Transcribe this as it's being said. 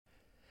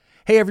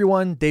Hey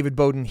everyone, David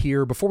Bowden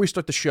here. Before we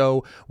start the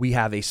show, we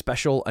have a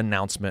special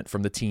announcement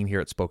from the team here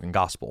at Spoken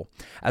Gospel.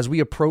 As we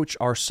approach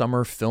our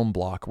summer film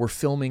block, we're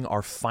filming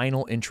our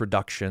final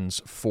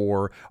introductions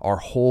for our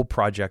whole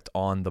project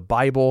on the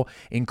Bible,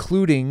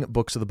 including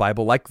books of the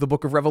Bible like the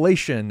book of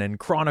Revelation and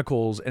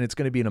Chronicles, and it's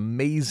going to be an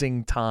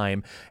amazing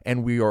time.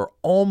 And we are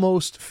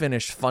almost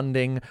finished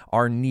funding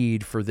our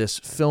need for this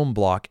film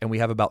block, and we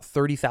have about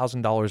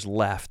 $30,000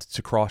 left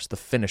to cross the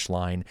finish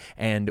line,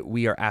 and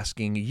we are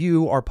asking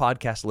you, our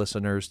podcast listeners,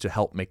 to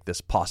help make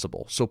this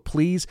possible. So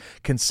please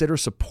consider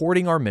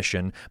supporting our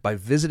mission by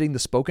visiting the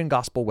Spoken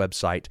Gospel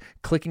website,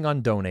 clicking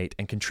on donate,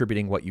 and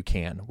contributing what you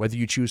can. Whether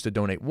you choose to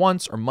donate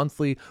once or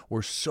monthly,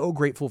 we're so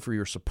grateful for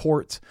your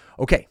support.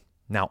 Okay,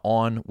 now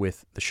on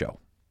with the show.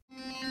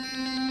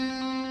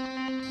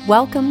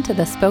 Welcome to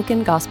the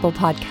Spoken Gospel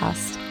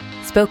Podcast.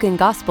 Spoken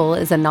Gospel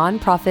is a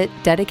nonprofit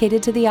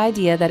dedicated to the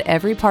idea that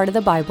every part of the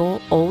Bible,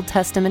 Old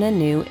Testament and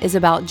New, is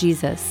about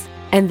Jesus.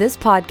 And this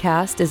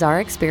podcast is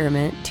our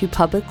experiment to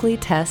publicly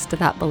test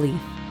that belief.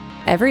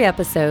 Every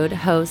episode,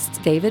 hosts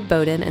David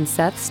Bowden and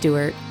Seth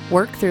Stewart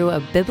work through a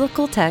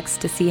biblical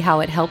text to see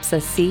how it helps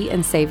us see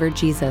and savor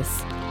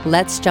Jesus.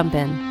 Let's jump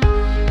in.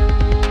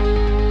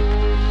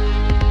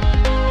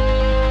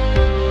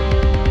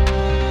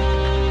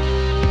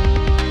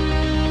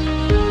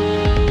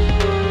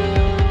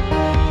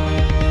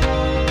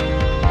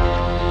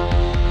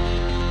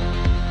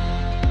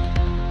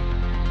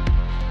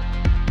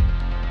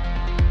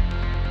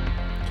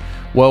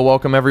 Well,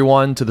 welcome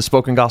everyone to the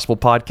Spoken Gospel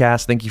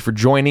Podcast. Thank you for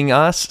joining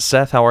us.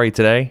 Seth, how are you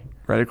today?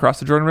 Right across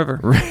the Jordan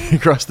River. Right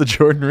across the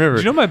Jordan River.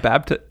 Did you know my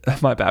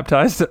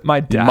baptized?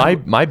 My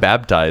dad. My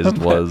baptized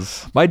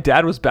was... My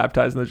dad was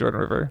baptized in the Jordan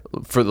River.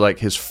 For like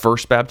his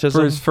first baptism?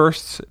 For his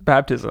first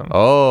baptism.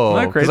 Oh.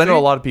 Isn't that crazy? Because I know a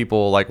lot of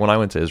people, like when I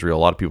went to Israel, a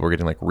lot of people were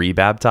getting like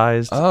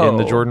rebaptized in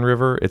the Jordan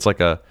River. It's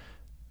like a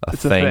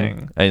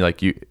thing. And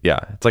like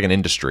it's like an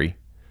industry.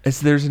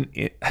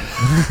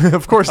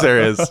 Of course there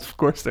is. Of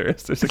course there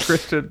is. There's a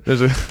Christian.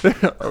 There's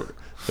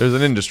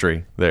an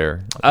industry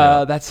there.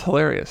 That's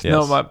hilarious. Yes.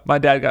 No, my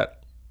dad got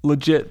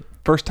legit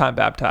first time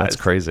baptized. That's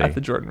crazy. At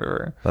the Jordan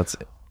River. That's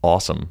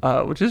awesome.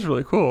 Which is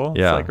really cool.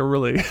 Yeah. It's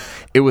like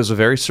It was a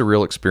very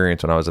surreal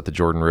experience when I was at the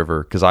Jordan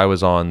River because I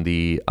was on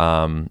the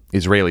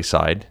Israeli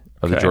side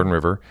of the Jordan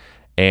River,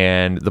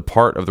 and the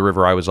part of the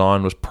river I was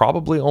on was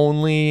probably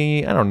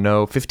only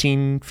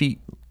 15 feet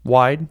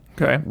wide.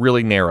 Okay.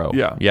 Really narrow.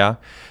 Yeah.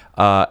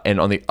 And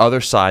on the other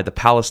side, the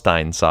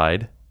Palestine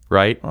side,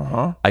 right?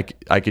 Uh-huh.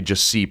 I could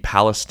just see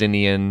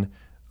Palestinian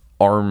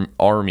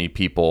army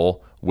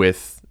people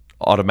with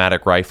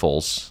automatic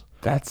rifles.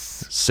 That's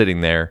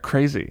sitting there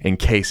crazy in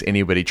case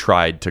anybody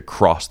tried to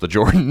cross the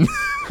Jordan,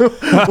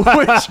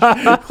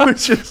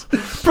 which is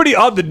pretty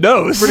on the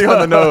nose. Pretty on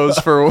the nose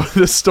for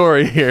this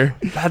story here.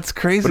 That's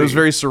crazy. But it was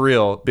very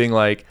surreal being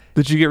like...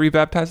 Did you get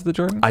rebaptized at the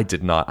Jordan? I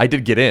did not. I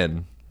did get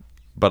in,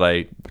 but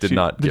I did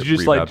not get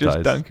rebaptized. Did you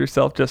just dunk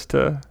yourself just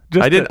to...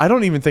 I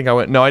don't even think I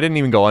went... No, I didn't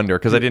even go under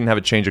because I didn't have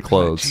a change of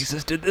clothes.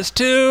 Jesus did this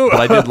too.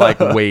 But I did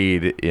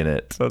wade in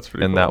it. That's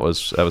pretty cool. And that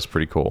was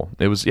pretty cool.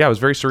 It was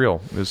very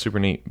surreal. It was super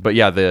neat. But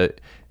yeah, the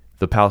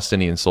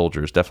Palestinian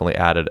soldiers definitely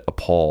added a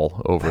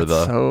pall over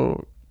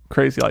so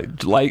crazy.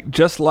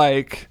 Just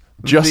like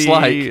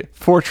the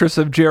fortress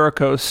of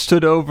Jericho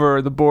stood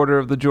over the border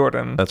of the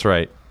Jordan. That's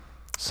right.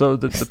 So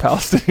did the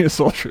Palestinian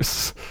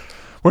soldiers.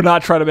 We're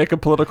not trying to make a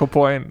political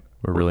point.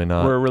 We're really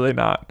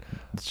not.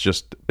 It's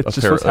just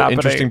what's happening.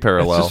 Interesting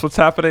parallel. It's just what's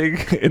happening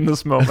in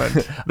this moment.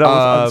 That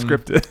was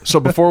unscripted. So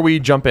before we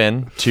jump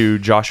in to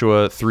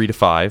Joshua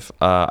 3-5,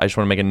 I just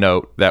want to make a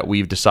note that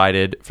we've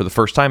decided for the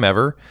first time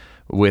ever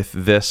with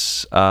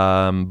this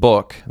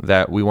book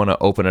that we want to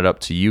open it up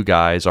to you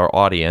guys, our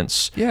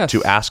audience,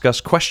 to ask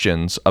us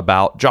questions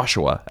about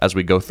Joshua as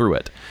we go through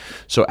it.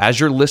 So as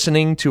you're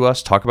listening to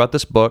us talk about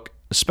this book,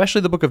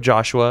 especially the book of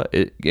Joshua,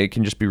 it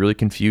can just be really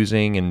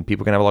confusing and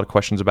people can have a lot of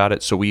questions about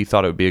it. So we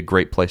thought it would be a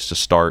great place to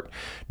start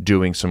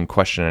doing some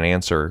question and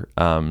answer.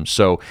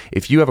 So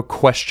if you have a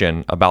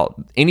question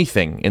about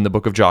anything in the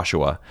book of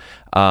Joshua,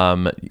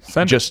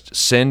 just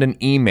send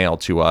an email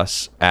to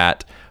us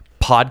at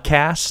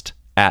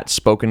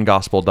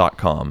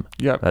podcast@spokengospel.com.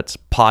 Yep. That's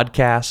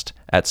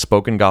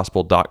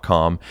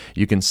podcast@spokengospel.com.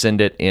 You can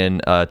send it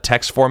in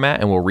text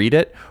format and we'll read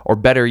it, or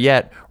better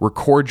yet,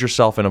 record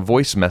yourself in a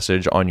voice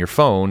message on your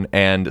phone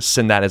and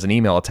send that as an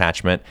email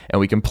attachment, and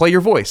we can play your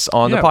voice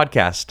on the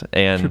podcast.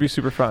 And should be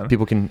super fun.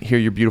 People can hear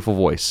your beautiful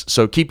voice.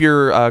 So keep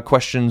your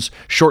questions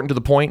short and to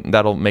the point.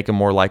 That'll make them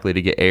more likely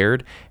to get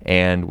aired,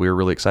 and we're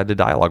really excited to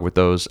dialogue with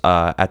those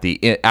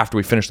after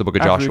we finish the book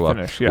of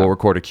Joshua. We'll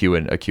record a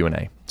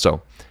Q&A.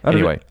 So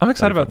anyway, I'm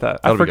excited about that.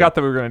 I forgot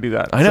that we were going to do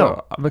that. I know.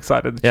 So I'm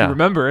excited that you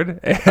remembered.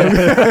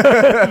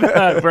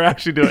 And we're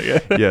actually doing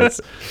it.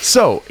 Yes.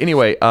 So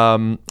anyway,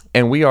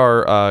 And we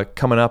are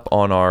coming up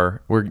on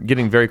we're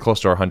getting very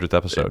close to our 100th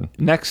episode.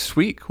 Next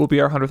week will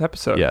be our 100th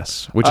episode.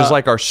 Yes, which is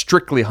like our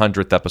strictly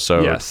 100th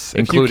episode. Yes.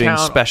 Including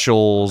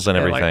specials and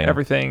everything. Like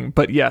everything.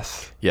 But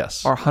yes.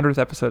 Yes. Our 100th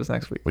episode is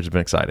next week. Which has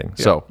been exciting.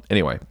 Yeah. So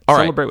anyway, all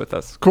right. Celebrate with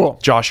us. Cool.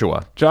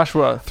 Joshua 3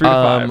 to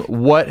 5.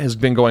 What has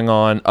been going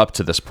on up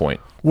to this point?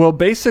 Well,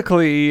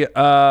 basically,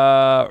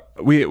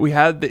 we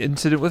had the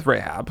incident with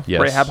Rahab.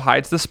 Yes. Rahab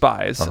hides the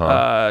spies.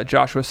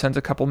 Joshua sends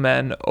a couple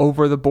men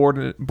over the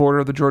border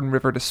of the Jordan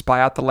River to spy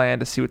out the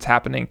land to see what's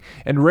happening.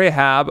 And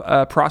Rahab,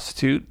 a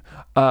prostitute,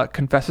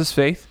 confesses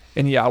faith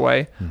in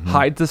Yahweh,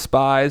 hides the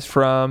spies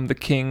from the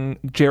king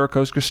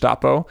Jericho's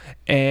Gestapo,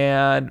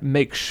 and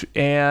has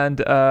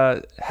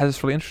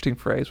this really interesting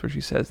phrase where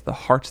she says, "The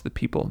hearts of the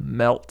people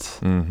melt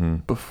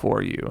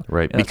before you."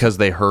 Right, and because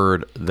they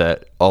heard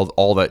that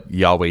all that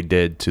Yahweh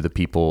did to the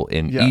people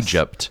in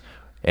Egypt,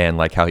 and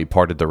like how he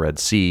parted the Red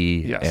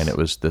Sea, and it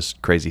was this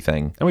crazy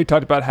thing. And we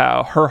talked about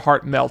how her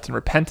heart melts in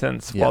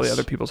repentance, while the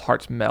other people's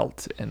hearts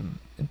melt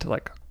into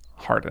like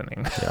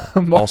hardening. Yeah.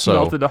 Also,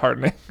 melted to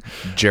hardening.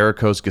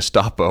 Jericho's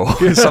Gestapo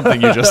is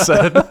something you just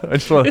said.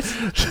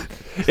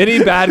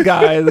 Any bad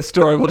guy in the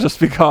story will just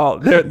be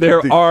called. Their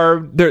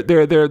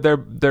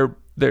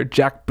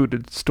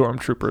jackbooted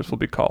stormtroopers will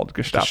be called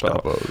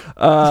Gestapo.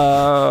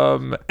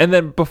 And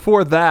then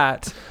before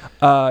that,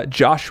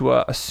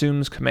 Joshua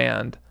assumes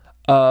command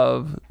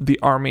of the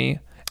army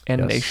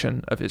and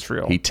nation of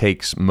Israel. He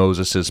takes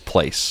Moses'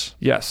 place.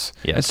 Yes.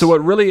 And so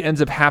what really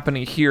ends up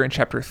happening here in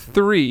chapter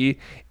 3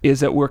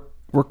 is that we're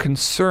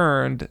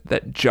concerned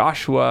that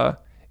Joshua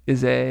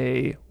is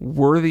a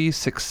worthy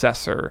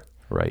successor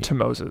to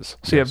Moses.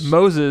 So you have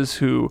Moses,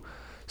 who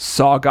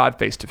saw God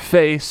face to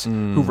face,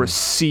 who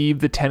received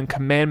the 10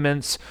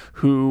 Commandments,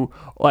 who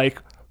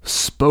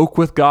spoke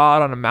with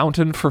God on a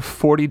mountain for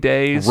 40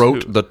 days.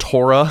 Wrote the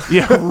Torah.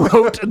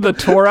 Wrote the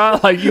Torah.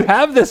 You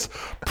have this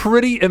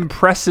pretty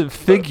impressive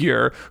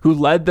figure who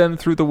led them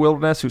through the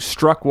wilderness, who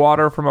struck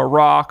water from a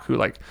rock,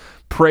 who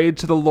prayed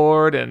to the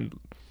Lord, and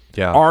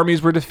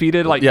armies were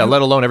defeated. Let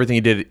alone everything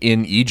he did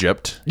in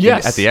Egypt.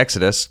 At the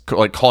Exodus,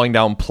 calling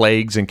down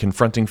plagues and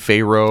confronting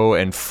Pharaoh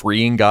and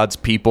freeing God's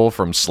people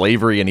from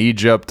slavery in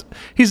Egypt.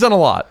 He's done a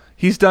lot.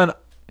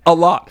 A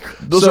lot.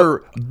 Those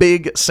are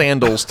big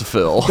sandals to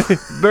fill.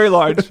 very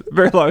large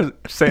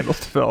sandals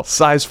to fill.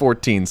 Size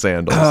 14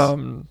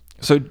 sandals.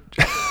 So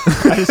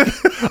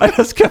I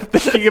just kept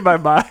thinking in my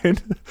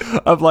mind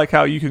of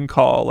how you can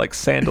call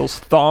sandals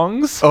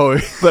thongs. Oh,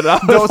 but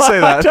don't say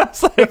that.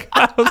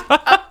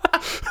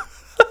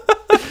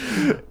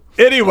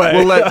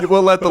 Anyway,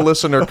 we'll let the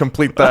listener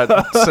complete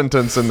that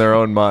sentence in their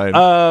own mind.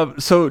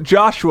 So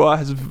Joshua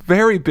has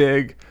very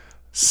big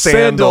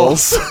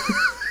sandals.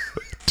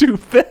 To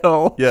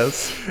fill.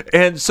 Yes.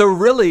 And so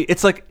really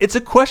it's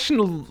a question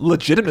of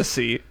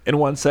legitimacy in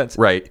one sense.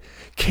 Right.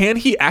 Can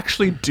he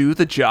actually do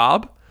the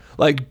job?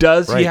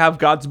 Does he have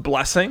God's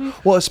blessing?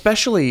 Well,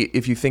 especially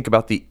if you think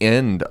about the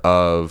end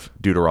of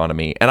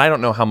Deuteronomy, and I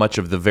don't know how much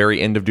of the very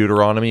end of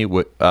Deuteronomy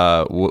would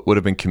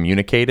have been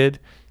communicated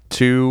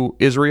to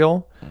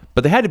Israel,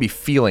 but they had to be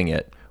feeling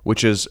it,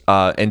 which is,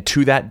 and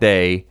to that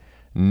day,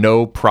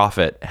 no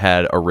prophet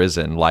had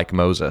arisen like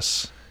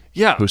Moses.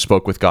 Yeah. Who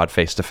spoke with God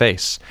face to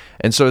face.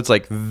 And so it's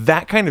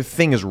that kind of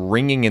thing is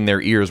ringing in their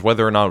ears,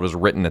 whether or not it was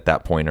written at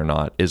that point or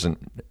not isn't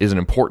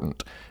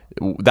important.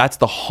 That's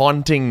the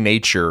haunting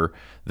nature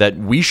that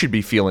we should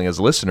be feeling as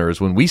listeners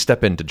when we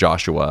step into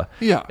Joshua.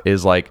 Yeah.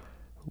 Is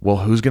well,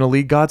 who's going to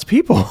lead God's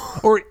people?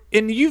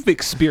 And you've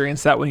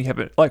experienced that when you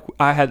haven't.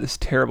 I had this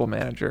terrible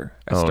manager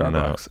at Starbucks.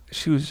 No.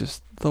 She was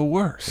just the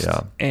worst.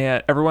 Yeah.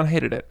 And everyone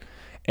hated it.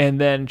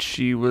 And then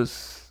she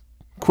was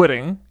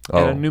quitting,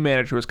 and a new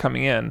manager was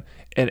coming in,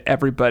 and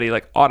everybody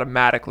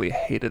automatically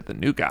hated the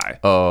new guy.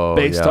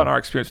 Based on our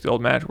experience with the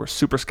old manager. We're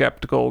super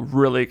skeptical,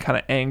 really kind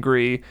of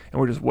angry, and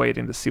we're just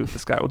waiting to see what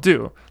this guy will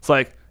do. It's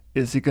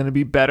is he going to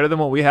be better than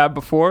what we had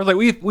before?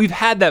 We've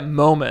had that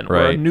moment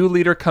where a new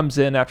leader comes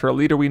in after a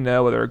leader we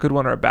know, whether a good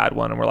one or a bad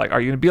one, and we're are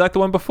you going to be like the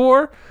one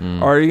before,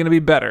 or are you going to be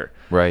better?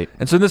 Right.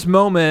 And so in this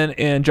moment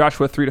in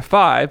Joshua 3 to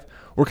 5,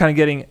 we're kind of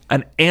getting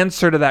an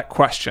answer to that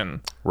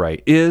question.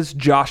 Right. Is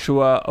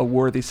Joshua a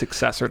worthy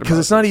successor to Moses? Because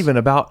it's not even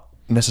about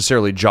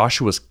necessarily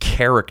Joshua's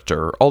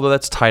character, although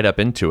that's tied up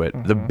into it.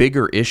 The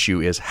bigger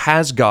issue is,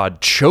 has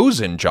God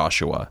chosen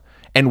Joshua?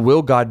 And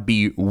will God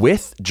be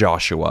with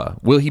Joshua?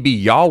 Will he be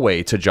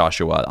Yahweh to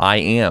Joshua? I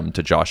am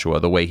to Joshua,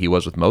 the way he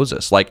was with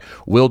Moses.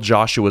 Will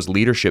Joshua's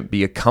leadership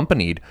be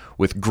accompanied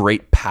with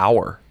great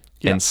power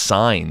and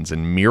signs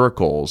and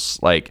miracles?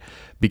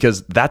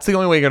 Because that's the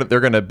only way they're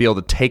going to be able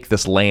to take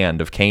this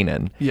land of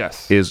Canaan.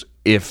 Yes. Is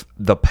if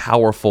the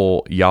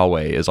powerful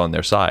Yahweh is on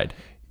their side.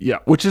 Yeah,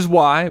 which is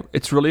why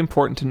it's really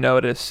important to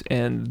notice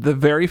in the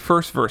very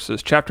first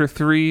verses, chapter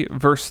 3,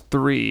 verse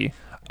 3,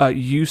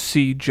 you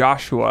see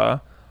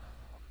Joshua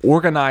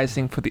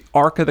organizing for the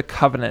Ark of the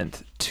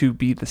Covenant to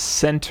be the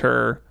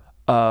center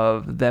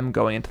of them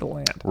going into the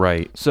land.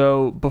 Right.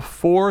 So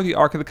before the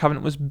Ark of the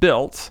Covenant was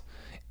built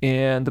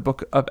in the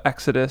book of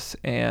Exodus,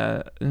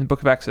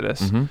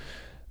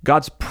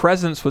 God's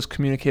presence was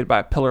communicated by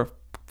a pillar of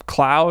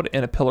cloud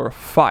and a pillar of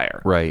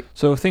fire. Right.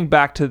 So think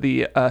back to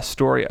the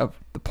story of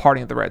the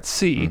parting of the Red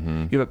Sea.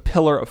 You have a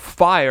pillar of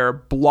fire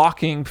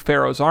blocking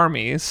Pharaoh's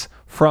armies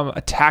from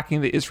attacking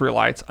the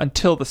Israelites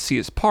until the sea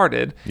is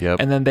parted. Yep.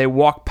 And then they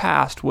walk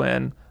past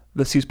when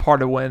the sea's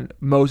parted, when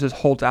Moses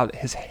holds out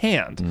his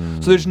hand.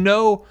 So there's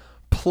no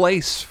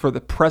place for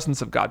the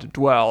presence of God to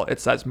dwell.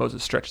 It's as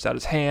Moses stretches out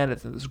his hand,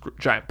 it's this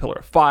giant pillar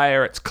of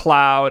fire, it's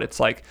cloud, it's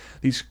like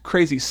these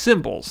crazy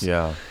symbols.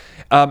 Yeah.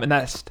 And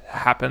that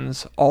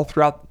happens all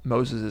throughout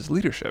Moses'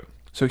 leadership.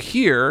 So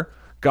here,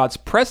 God's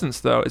presence,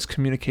 though, is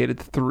communicated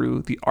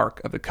through the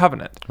Ark of the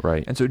Covenant.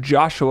 Right. And so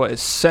Joshua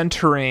is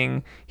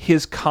centering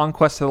his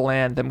conquest of the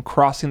land, them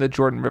crossing the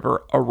Jordan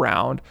River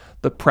around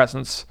the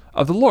presence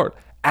of the Lord,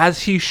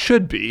 as he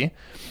should be.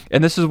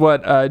 And this is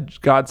what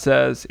God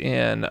says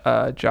in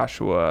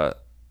Joshua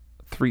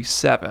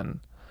 3:7.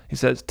 He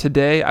says,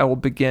 "Today I will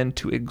begin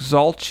to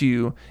exalt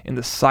you in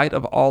the sight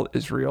of all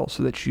Israel,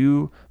 so that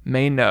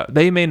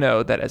they may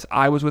know that as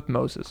I was with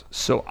Moses,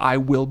 so I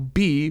will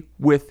be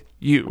with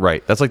you."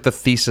 Right. That's like the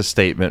thesis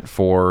statement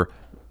for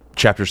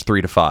chapters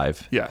 3 to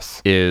 5.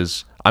 Yes.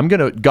 Is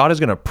God is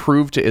gonna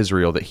prove to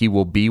Israel that he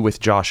will be with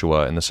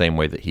Joshua in the same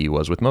way that he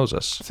was with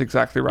Moses. That's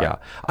exactly right. Yeah.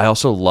 I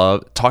also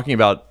love talking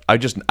about,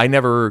 I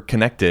never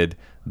connected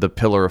the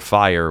pillar of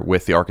fire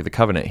with the Ark of the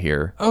Covenant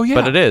here. Oh, yeah.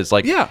 But it is.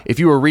 Like, yeah. If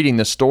you were reading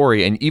this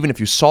story, and even if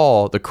you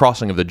saw the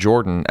crossing of the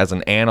Jordan as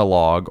an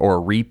analog or a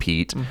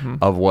repeat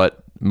of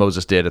what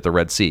Moses did at the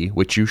Red Sea,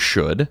 which you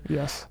should.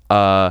 Yes.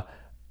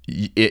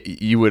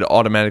 You would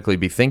automatically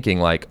be thinking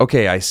like,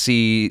 okay, I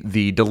see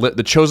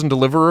the chosen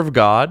deliverer of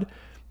God,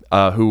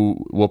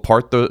 who will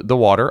part the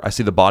water. I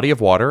see the body of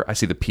water. I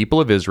see the people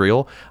of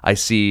Israel. I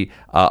see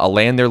a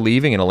land they're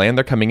leaving and a land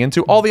they're coming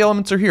into. All the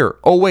elements are here.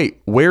 Oh,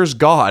 wait, where's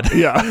God?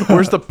 Yeah.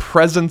 Where's the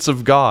presence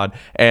of God?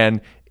 And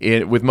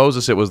with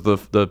Moses, it was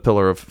the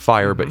pillar of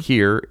fire, but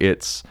here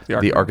it's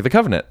the Ark of the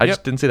Covenant. I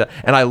just didn't see that.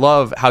 And I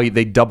love how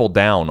they double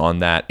down on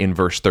that in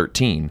verse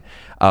 13.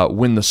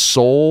 When the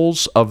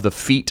soles of the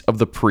feet of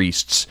the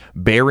priests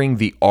bearing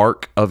the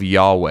ark of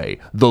Yahweh,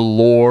 the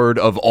Lord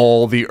of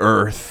all the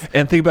earth.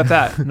 And think about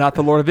that. Not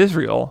the Lord of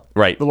Israel.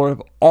 Right. The Lord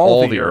of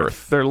all the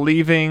earth. They're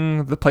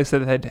leaving the place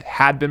that it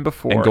had been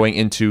before. And going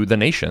into the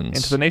nations.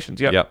 Into the nations,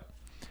 yep. Yep.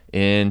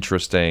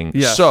 Interesting.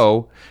 Yes.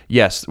 So,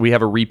 yes, we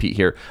have a repeat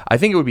here. I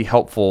think it would be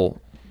helpful.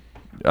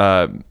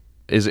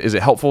 Is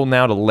it helpful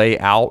now to lay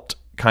out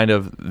kind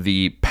of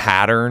the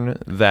pattern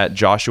that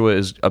Joshua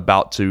is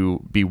about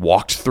to be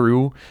walked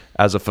through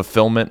as a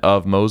fulfillment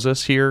of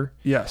Moses here?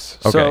 Yes.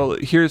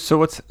 Okay.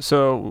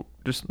 So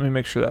just let me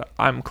make sure that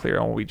I'm clear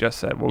on what we just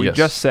said. What we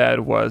just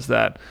said was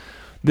that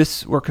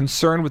we're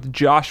concerned with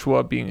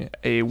Joshua being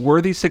a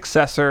worthy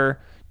successor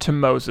to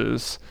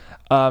Moses.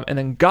 And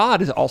then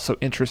God is also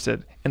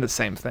interested in the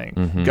same thing.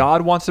 Mm-hmm.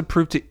 God wants to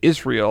prove to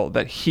Israel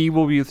that he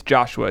will be with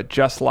Joshua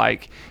just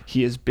like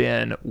he has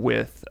been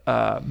with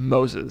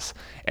Moses.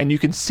 And you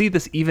can see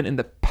this even in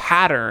the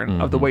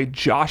pattern of the way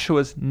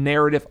Joshua's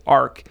narrative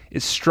arc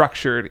is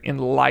structured in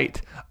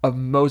light of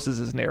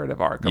Moses'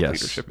 narrative arc of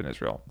leadership in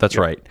Israel. That's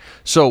right.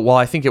 So while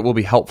I think it will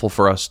be helpful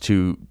for us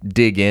to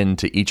dig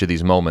into each of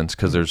these moments,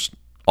 because there's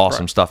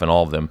awesome stuff in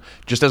all of them.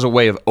 Just as a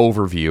way of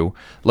overview,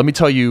 let me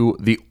tell you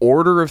the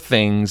order of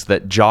things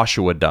that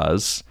Joshua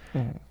does,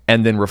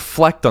 and then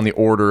reflect on the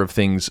order of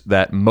things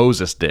that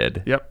Moses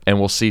did. Yep. And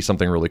we'll see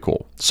something really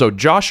cool. So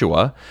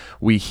Joshua,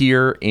 we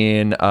hear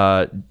in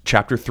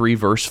chapter 3,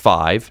 verse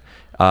 5,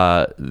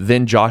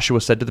 then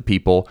Joshua said to the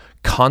people,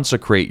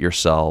 "Consecrate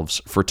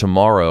yourselves, for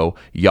tomorrow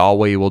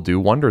Yahweh will do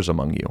wonders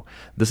among you."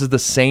 This is the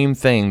same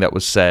thing that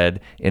was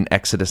said in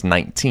Exodus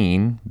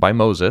 19 by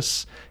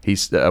Moses,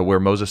 where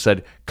Moses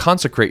said,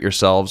 "Consecrate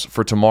yourselves,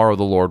 for tomorrow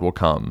the Lord will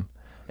come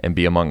and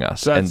be among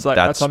us." So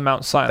that's on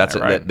Mount Sinai,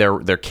 right?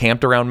 They're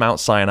camped around Mount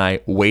Sinai,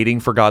 waiting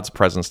for God's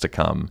presence to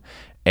come.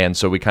 And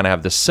so we kind of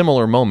have this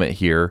similar moment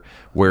here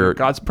where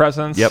God's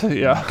presence. Yep.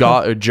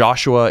 Yeah.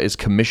 Joshua is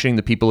commissioning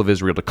the people of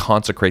Israel to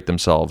consecrate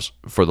themselves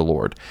for the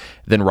Lord.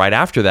 Then right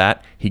after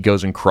that, he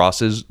goes and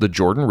crosses the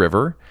Jordan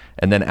River.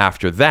 And then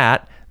after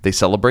that, they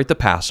celebrate the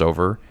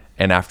Passover.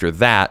 And after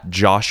that,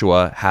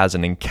 Joshua has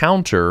an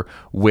encounter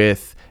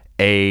with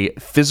a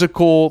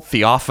physical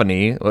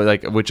theophany,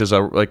 which is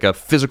a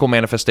physical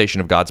manifestation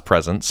of God's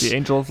presence. The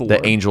angel of the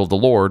Lord. The angel of the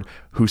Lord,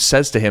 who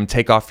says to him,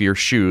 "Take off your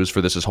shoes, for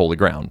this is holy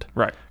ground."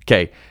 Right.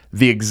 Okay.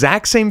 The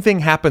exact same thing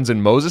happens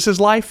in Moses'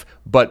 life,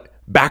 but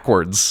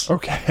backwards.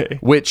 Okay.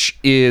 Which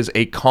is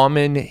a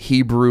common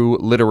Hebrew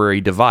literary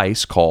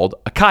device called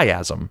a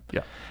chiasm.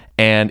 Yeah.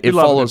 And it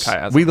follows.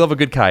 We love a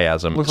good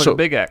chiasm. Looks like a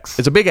big X.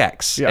 It's a big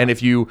X. Yeah. And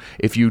if you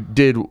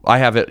did, I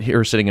have it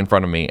here sitting in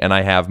front of me, and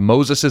I have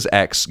Moses'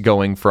 X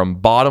going from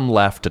bottom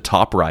left to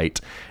top right,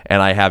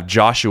 and I have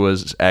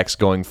Joshua's X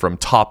going from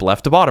top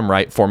left to bottom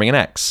right, forming an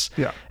X.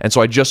 Yeah. And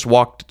so I just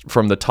walked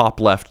from the top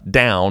left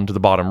down to the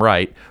bottom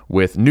right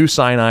with New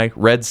Sinai,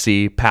 Red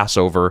Sea,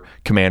 Passover,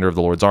 commander of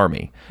the Lord's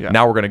army. Yeah.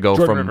 Now we're going to go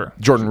Jordan from River.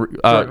 Jordan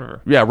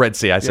River. Yeah, Red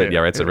Sea. I said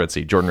Red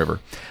Sea, Jordan River.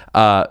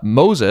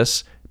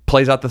 Moses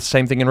plays out the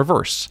same thing in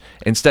reverse.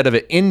 Instead of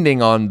it ending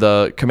on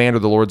the commander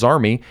of the Lord's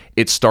army,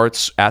 it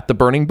starts at the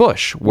burning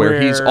bush, where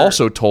he's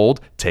also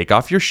told, take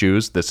off your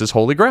shoes, this is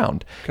holy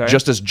ground. Okay.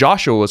 Just as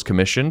Joshua was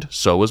commissioned,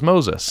 so was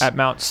Moses. At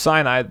Mount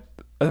Sinai,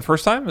 the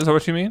first time? Is that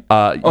what you mean?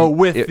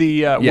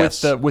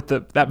 Yes. with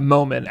that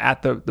moment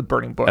at the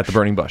burning bush. At the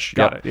burning bush.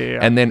 Got it. Yeah.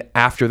 And then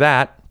after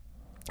that,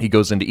 he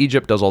goes into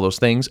Egypt, does all those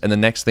things, and the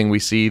next thing we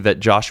see that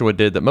Joshua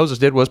did, that Moses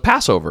did, was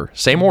Passover.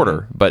 Same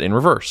order, but in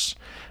reverse.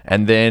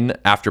 And then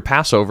after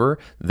Passover,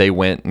 they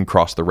went and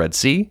crossed the Red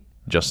Sea,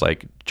 just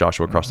like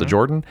Joshua crossed the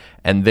Jordan.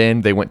 And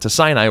then they went to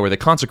Sinai, where they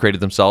consecrated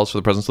themselves for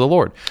the presence of the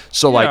Lord.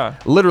 So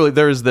literally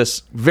there is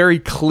this very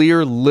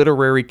clear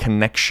literary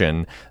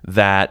connection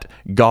that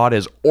God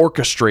has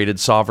orchestrated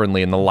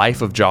sovereignly in the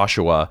life of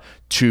Joshua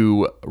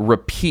to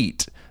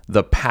repeat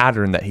the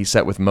pattern that he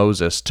set with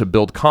Moses to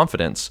build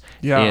confidence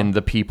in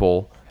the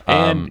people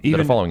that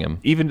are following him.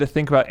 Even to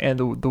think about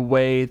the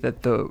way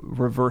that the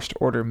reversed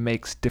order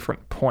makes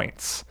different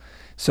points.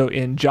 So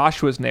in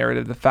Joshua's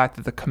narrative, the fact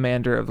that the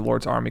commander of the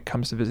Lord's army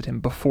comes to visit him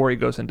before he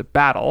goes into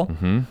battle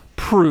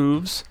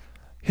proves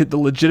the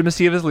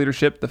legitimacy of his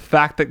leadership, the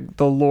fact that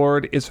the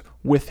Lord is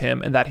with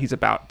him and that he's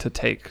about to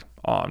take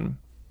on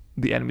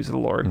the enemies of the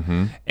Lord.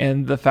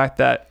 And the fact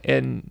that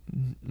in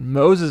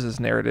Moses'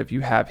 narrative,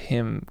 you have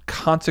him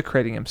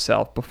consecrating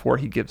himself before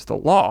he gives the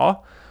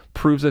law,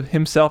 proves of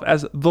himself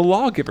as the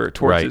lawgiver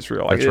towards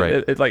Israel. That's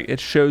right. It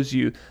shows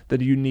you the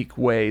unique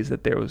ways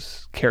that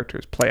those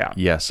characters play out.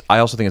 Yes. I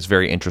also think it's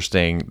very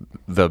interesting,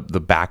 the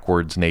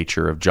backwards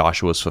nature of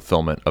Joshua's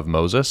fulfillment of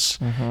Moses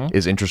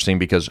is interesting,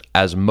 because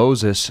as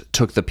Moses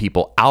took the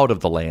people out of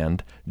the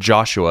land,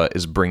 Joshua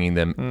is bringing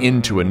them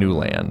into a new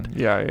land.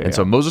 And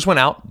so Moses went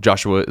out,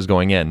 Joshua is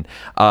going in.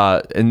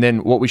 And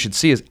then what we should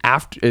see is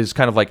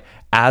kind of like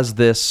as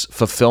this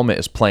fulfillment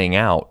is playing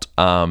out,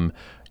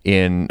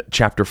 in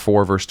chapter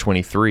 4, verse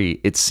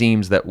 23, it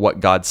seems that what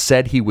God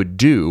said he would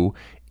do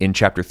in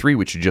chapter 3,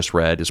 which you just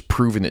read, is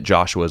proving that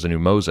Joshua is a new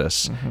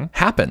Moses,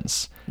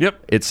 happens.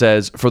 Yep. It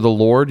says, for the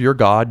Lord your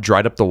God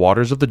dried up the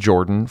waters of the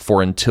Jordan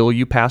for until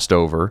you passed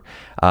over,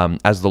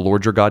 as the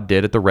Lord your God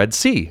did at the Red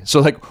Sea.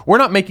 So we're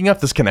not making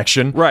up this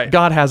connection. Right.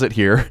 God has it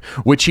here,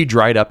 which he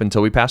dried up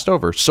until we passed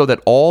over, so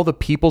that all the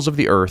peoples of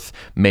the earth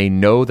may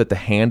know that the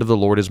hand of the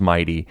Lord is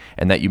mighty,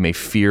 and that you may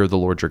fear the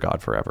Lord your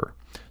God forever.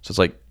 So it's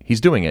like,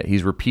 he's doing it.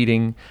 He's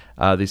repeating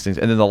these things.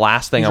 And then the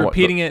last thing he's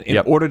repeating it in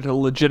order to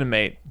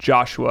legitimate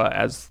Joshua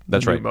as the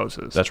new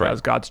Moses. That's right. As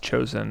God's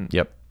chosen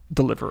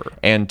deliverer.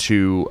 And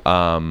to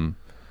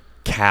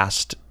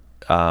cast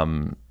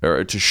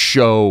or to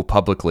show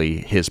publicly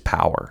his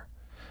power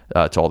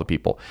to all the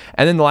people.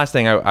 And then the last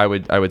thing I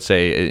would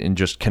say in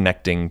just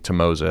connecting to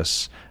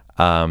Moses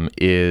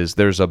is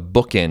there's a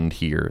bookend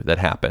here that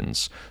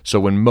happens. So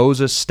when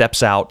Moses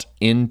steps out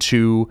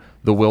into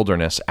the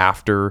wilderness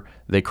after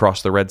they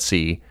cross the Red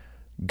Sea,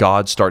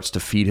 God starts to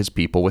feed his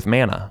people with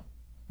manna.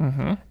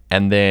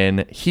 And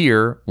then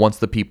here, once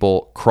the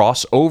people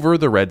cross over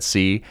the Red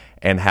Sea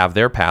and have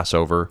their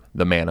Passover,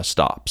 the manna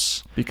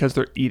stops. Because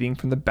they're eating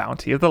from the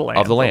bounty of the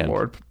land. The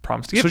Lord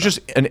promised to give them.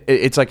 So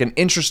it's like an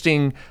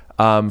interesting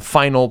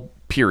final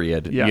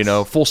period,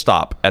 full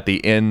stop at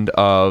the end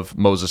of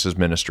Moses'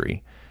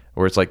 ministry,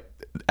 where it's like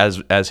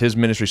as his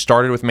ministry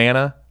started with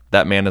manna,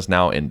 that manna's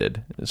now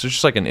ended. It's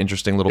just like an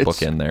interesting little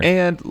bookend there.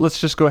 And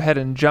let's just go ahead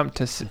and jump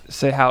to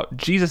say how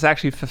Jesus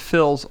actually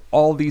fulfills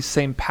all these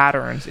same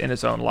patterns in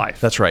his own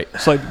life. That's right.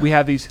 So we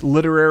have these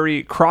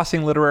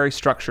crossing literary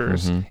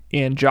structures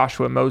in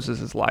Joshua and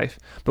Moses' life,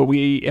 but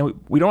we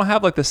don't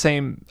have the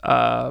same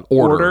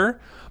order.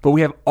 But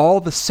we have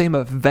all the same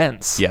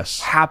events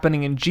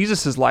happening in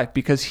Jesus' life,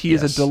 because he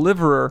is a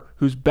deliverer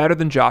who's better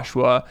than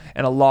Joshua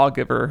and a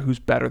lawgiver who's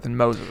better than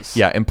Moses.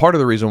 Yeah, and part of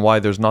the reason why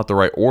there's not the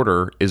right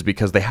order is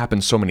because they happen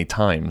so many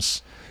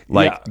times.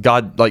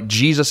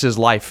 Jesus'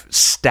 life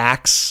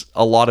stacks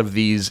a lot of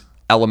these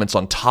elements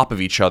on top of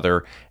each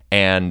other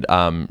and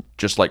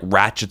just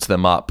ratchets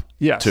them up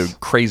to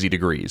crazy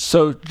degrees.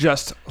 So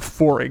just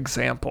for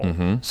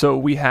example, so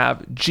we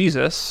have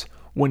Jesus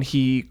when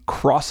he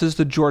crosses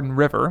the Jordan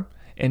River,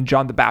 and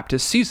John the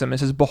Baptist sees him and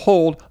says,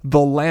 behold,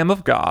 the Lamb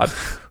of God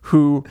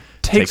who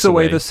takes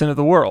away the sin of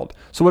the world.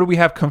 So what do we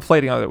have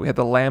conflating on it? We have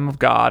the Lamb of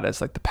God as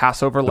the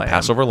Passover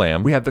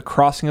lamb. We have the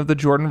crossing of the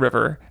Jordan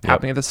River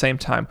happening at the same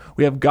time.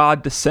 We have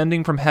God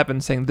descending from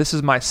heaven saying, this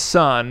is my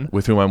son.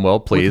 With whom I'm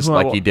well pleased,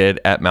 he did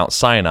at Mount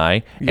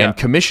Sinai, and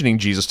commissioning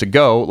Jesus to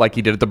go like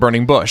he did at the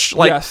burning bush.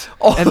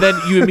 And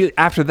then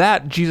after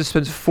that, Jesus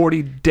spends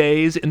 40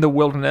 days in the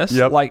wilderness,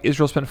 like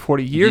Israel spent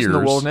 40 years in the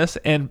wilderness,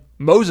 and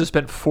Moses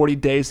spent 40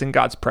 days in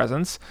God's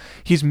presence.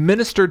 He's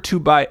ministered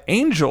to by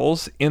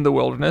angels in the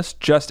wilderness,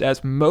 just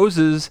as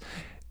Moses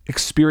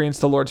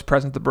experienced the Lord's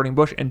presence at the burning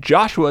bush, and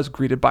Joshua is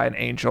greeted by an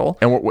angel.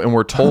 And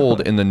we're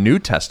told in the New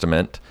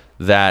Testament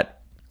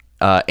that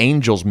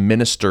angels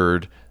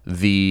ministered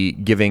the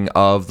giving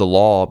of the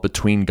law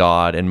between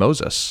God and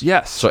Moses.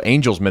 Yes. So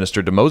angels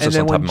ministered to Moses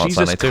on top of Mount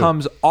Sinai too. And then when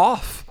Jesus comes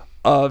off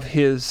of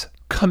his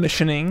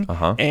commissioning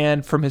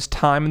and from his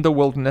time in the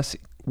wilderness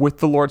with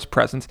the Lord's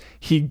presence,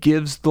 he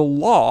gives the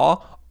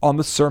law on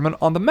the Sermon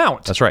on the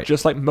Mount. That's right.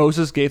 Just like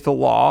Moses gave the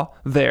law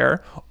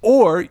there.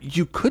 Or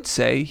you could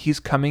say he's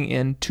coming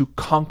in to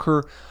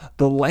conquer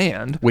the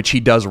land. Which he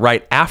does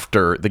right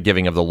after the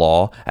giving of the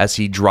law, as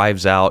he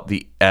drives out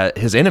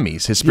his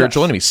enemies, his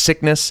spiritual enemies,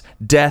 sickness,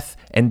 death,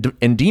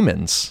 and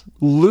demons.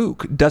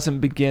 Luke doesn't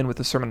begin with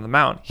the Sermon on the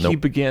Mount. He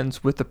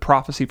begins with the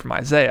prophecy from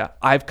Isaiah.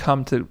 I've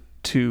come to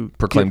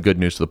proclaim good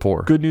news to the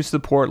poor. Good news to the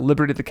poor,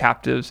 liberty to the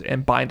captives,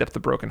 and bind up the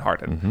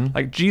brokenhearted. Mm-hmm.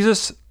 Like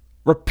Jesus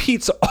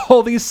repeats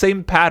all these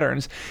same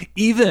patterns,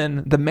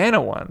 even the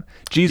manna one.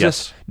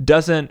 Jesus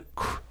doesn't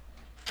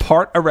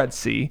part a Red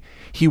Sea.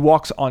 He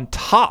walks on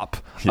top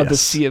of the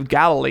Sea of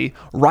Galilee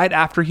right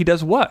after he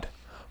does what?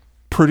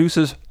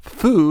 Produces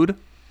food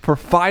for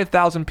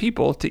 5,000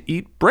 people to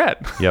eat bread.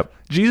 Yep.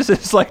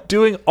 Jesus is like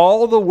doing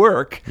all the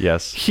work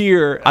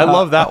here. I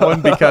love that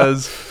one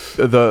because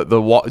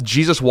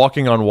Jesus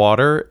walking on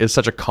water is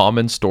such a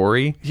common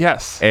story.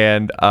 Yes.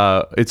 And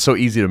it's so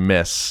easy to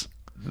miss.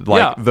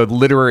 The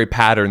literary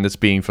pattern that's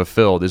being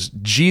fulfilled is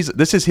Jesus.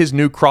 This is his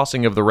new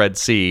crossing of the Red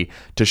Sea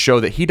to show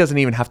that he doesn't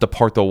even have to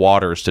part the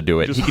waters to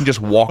do it. He can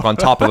just walk on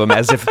top of them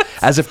as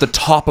if the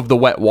top of the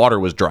wet water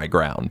was dry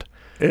ground.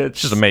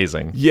 It's just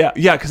amazing. Yeah,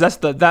 because that's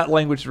that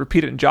language is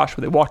repeated in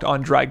Joshua. They walked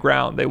on dry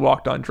ground. They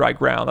walked on dry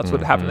ground. That's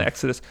what happened in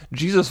Exodus.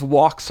 Jesus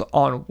walks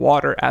on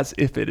water as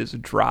if it is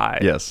dry.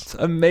 Yes. It's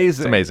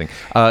amazing. It's amazing.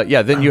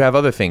 Then you have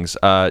other things.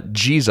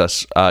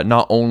 Jesus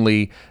not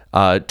only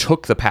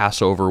took the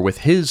Passover with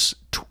his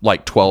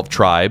 12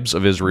 tribes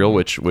of Israel,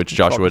 which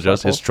Joshua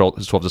does, his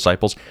 12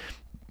 disciples.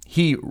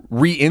 He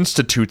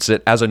reinstitutes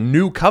it as a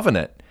new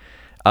covenant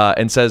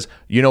and says,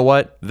 you know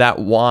what? That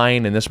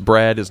wine and this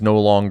bread is no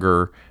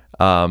longer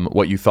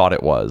what you thought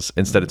it was.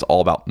 Instead, it's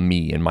all about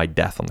me and my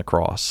death on the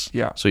cross.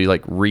 Yeah. So he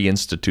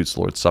reinstitutes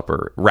the Lord's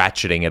Supper,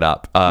 ratcheting it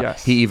up.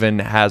 He even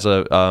has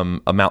a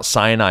Mount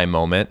Sinai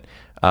moment.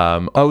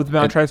 The Mount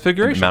of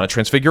Transfiguration. Mount of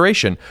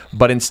Transfiguration.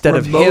 But instead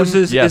of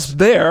Moses him... is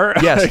there.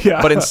 Yes,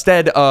 but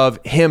instead of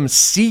him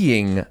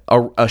seeing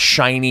a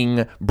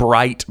shining,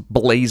 bright,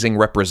 blazing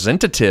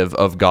representative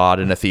of God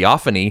in a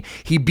theophany,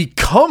 he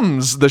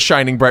becomes the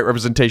shining, bright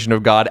representation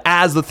of God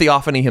as the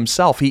theophany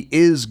himself. He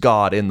is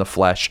God in the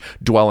flesh,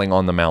 dwelling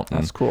on the mountain.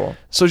 That's cool.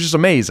 So it's just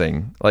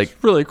amazing. It's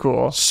really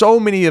cool. So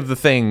many of the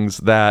things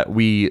that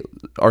we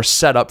are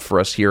set up for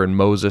us here in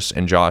Moses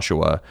and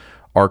Joshua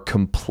are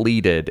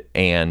completed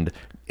and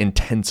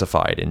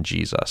intensified in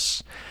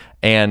Jesus.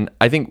 And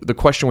I think the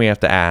question we have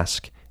to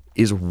ask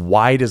is,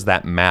 why does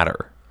that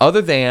matter?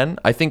 Other than,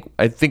 I think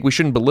we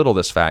shouldn't belittle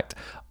this fact,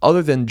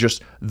 other than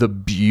just the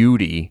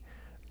beauty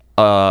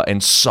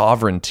and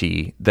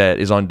sovereignty that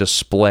is on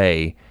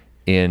display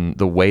in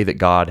the way that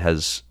God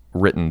has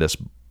written this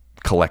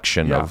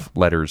collection of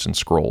letters and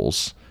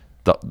scrolls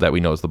that we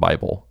know as the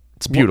Bible.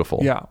 It's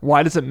beautiful.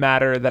 Why does it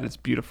matter that it's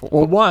beautiful?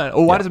 Well,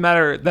 why does it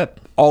matter that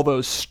all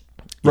those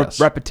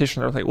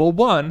repetitions are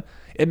one,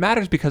 it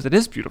matters because it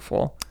is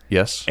beautiful.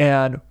 Yes.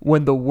 And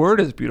when the word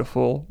is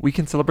beautiful, we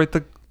can celebrate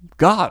the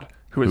God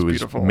who is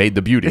beautiful. Made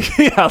the beauty.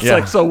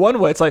 So one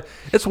way,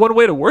 it's one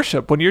way to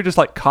worship. When you're just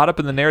caught up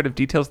in the narrative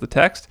details of the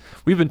text,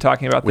 we've been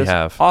talking about this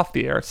off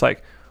the air. It's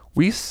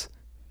we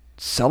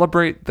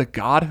celebrate the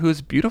God who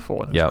is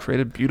beautiful and who's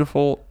created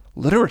beautiful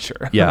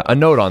literature. A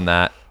note on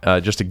that,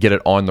 just to get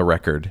it on the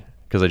record,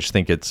 because I just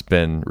think it's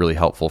been really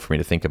helpful for me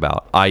to think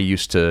about. I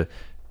used to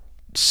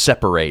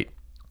separate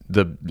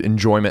the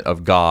enjoyment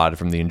of God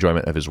from the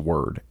enjoyment of his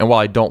word. And while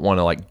I don't want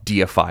to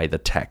deify the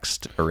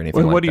text or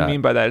anything what do you mean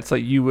by that? It's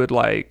you would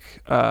loving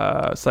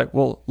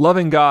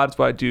God is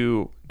what I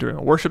do during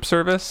a worship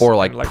service.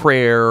 Or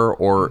prayer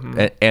or,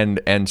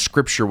 and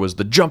scripture was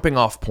the jumping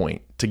off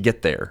point to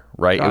get there,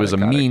 right? It was a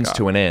means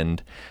to an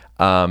end.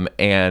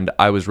 And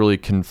I was really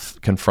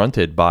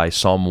confronted by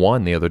Psalm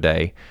 1 the other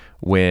day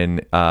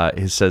when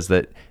it says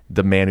that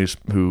the man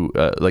who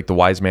the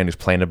wise man who's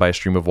planted by a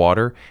stream of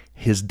water,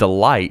 his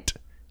delight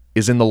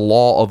is in the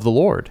law of the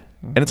Lord.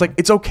 And it's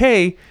it's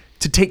okay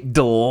to take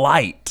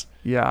delight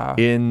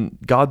in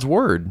God's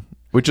word,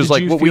 which is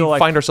what we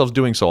find ourselves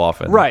doing so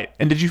often. Right.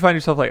 And did you find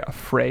yourself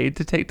afraid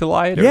to take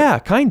delight? Or? Yeah,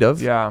 kind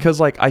of. Yeah. Because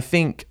I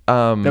think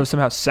that was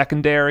somehow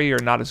secondary or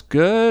not as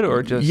good,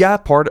 or just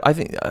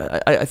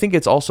I think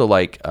it's also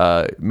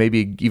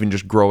maybe even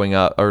just growing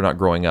up, or not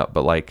growing up,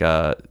 but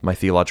my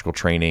theological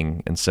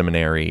training and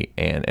seminary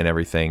and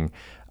everything.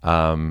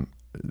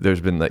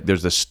 There's been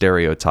there's this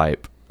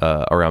stereotype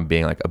around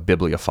being a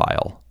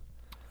bibliophile,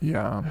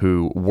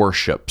 who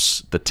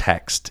worships the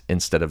text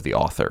instead of the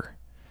author,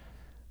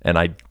 and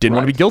I didn't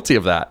want to be guilty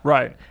of that.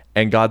 Right.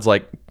 And God's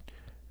I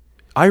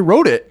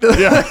wrote it,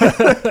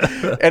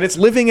 and it's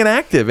living and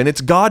active, and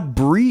it's God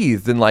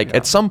breathed, and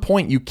at some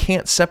point you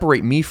can't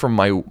separate me from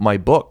my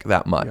book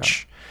that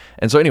much.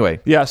 And so anyway,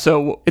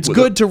 so it's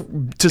good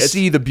to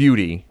see the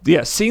beauty.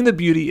 Yeah, seeing the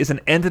beauty is an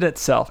end in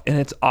itself, and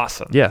it's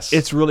awesome. Yes.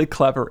 It's really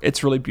clever.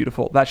 It's really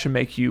beautiful. That should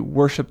make you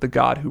worship the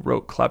God who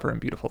wrote clever and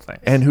beautiful things.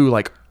 And who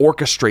like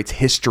orchestrates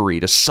history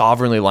to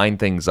sovereignly line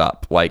things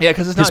up. Like,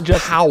 because it's not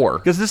just power.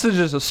 Because this is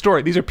just a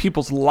story. These are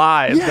people's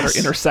lives that are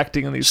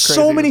intersecting in these crazy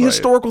so many ways.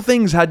 Historical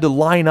things had to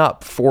line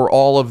up for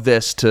all of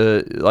this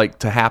to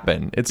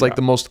happen. It's like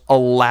the most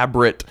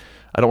elaborate,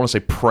 I don't want to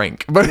say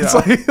prank, but it's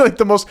like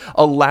the most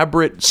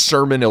elaborate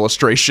sermon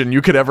illustration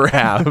you could ever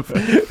have.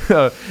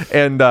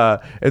 And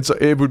so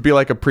it would be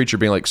like a preacher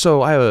being like,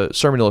 so I have a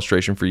sermon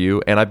illustration for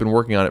you, and I've been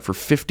working on it for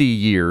 50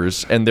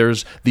 years, and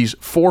there's these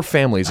 4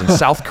 families in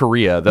South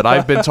Korea that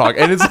I've been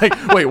talking, and it's like,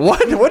 wait, what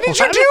did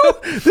you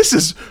do? This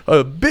is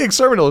a big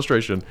sermon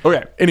illustration.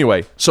 Okay.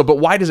 Anyway, but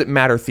why does it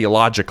matter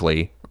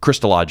theologically,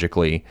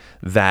 Christologically,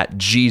 that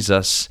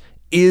Jesus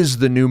is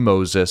the new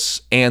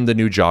Moses and the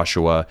new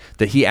Joshua,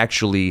 that he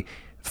actually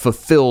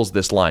fulfills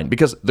this line?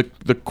 Because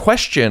the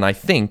question I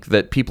think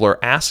that people are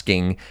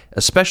asking,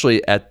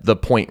 especially at the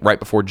point right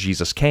before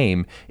Jesus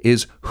came,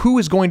 is who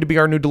is going to be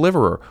our new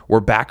deliverer?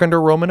 We're back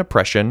under Roman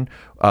oppression.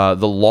 The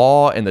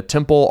law and the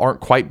temple aren't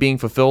quite being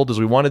fulfilled as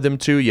we wanted them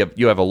to.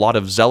 You have a lot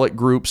of zealot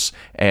groups,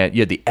 and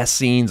you had the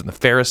Essenes and the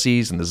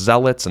Pharisees and the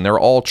Zealots, and they're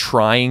all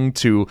trying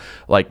to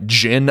like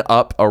gin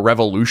up a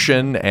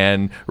revolution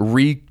and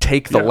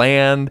retake the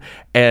land,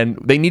 and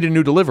they need a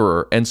new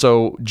deliverer. And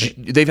so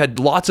they've had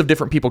lots of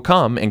different people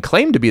come and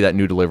claim to be that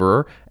new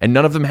deliverer, and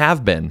none of them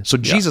have been. So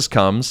Jesus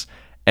comes,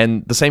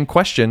 and the same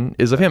question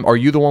is of him. Are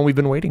you the one we've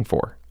been waiting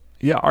for?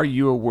 Yeah. Are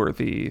you a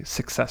worthy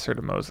successor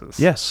to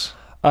Moses? Yes.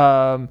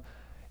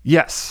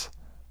 Yes.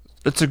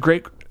 It's a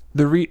great...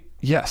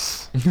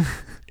 Yes.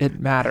 It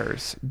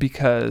matters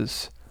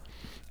because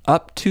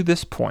up to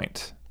this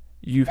point,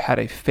 you've had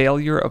a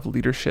failure of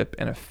leadership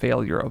and a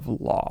failure of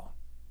law.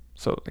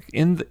 So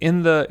in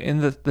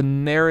the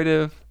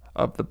narrative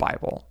of the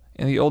Bible,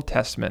 in the Old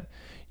Testament,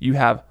 you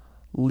have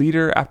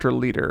leader after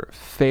leader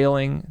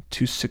failing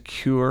to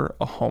secure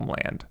a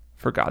homeland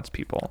for God's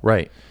people.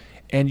 Right.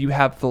 And you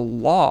have the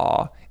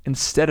law,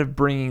 instead of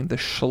bringing the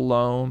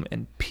shalom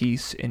and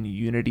peace and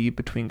unity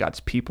between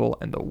God's people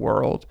and the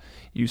world,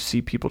 you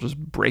see people just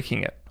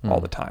breaking it all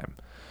the time.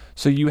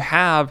 So you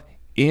have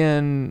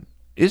in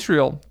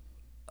Israel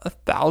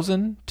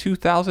 1,000,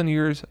 2,000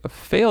 years of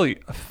failure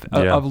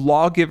of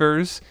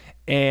lawgivers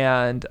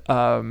and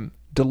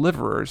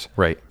deliverers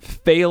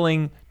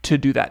failing to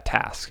do that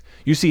task.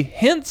 You see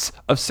hints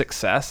of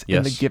success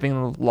in the giving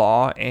of the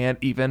law, and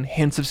even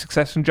hints of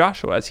success in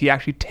Joshua as he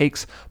actually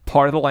takes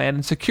part of the land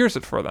and secures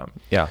it for them.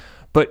 Yeah.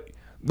 But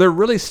they're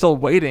really still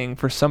waiting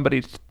for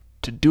somebody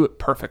to do it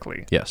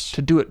perfectly. Yes.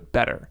 To do it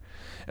better.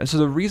 And so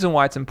the reason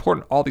why it's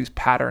important all these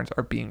patterns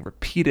are being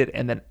repeated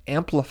and then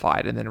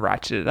amplified and then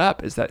ratcheted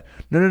up is that,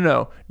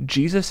 no.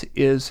 Jesus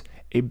is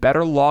a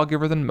better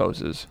lawgiver than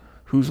Moses,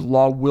 whose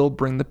law will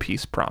bring the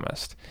peace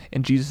promised.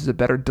 And Jesus is a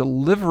better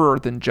deliverer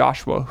than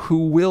Joshua,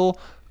 who will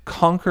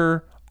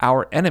conquer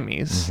our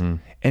enemies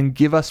and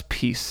give us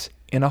peace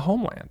in a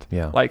homeland.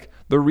 Yeah. Like,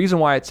 the reason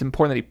why it's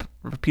important that he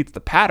repeats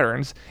the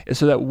patterns is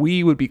so that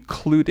we would be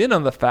clued in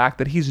on the fact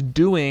that he's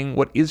doing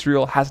what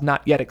Israel has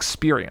not yet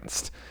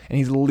experienced, and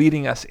he's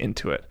leading us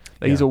into it.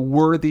 That he's a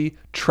worthy,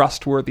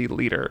 trustworthy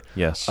leader.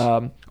 Yes.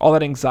 All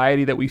that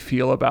anxiety that we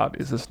feel about,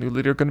 is this new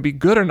leader going to be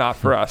good or not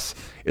for us,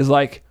 is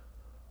like,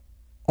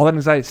 all that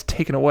anxiety is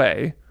taken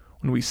away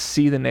when we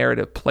see the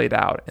narrative played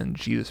out and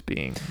Jesus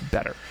being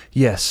better.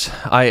 Yes,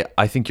 I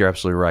think you're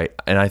absolutely right.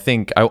 And I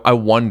think, I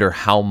wonder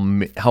how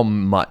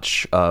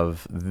much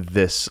of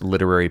this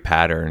literary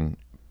pattern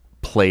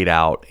played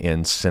out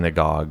in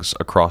synagogues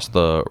across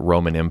the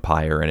Roman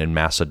Empire and in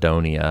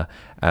Macedonia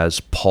as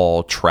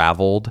Paul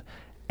traveled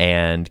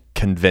and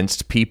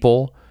convinced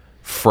people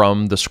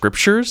from the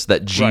scriptures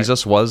that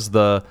Jesus was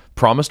the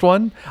promised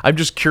one. I'm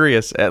just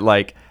curious at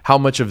like how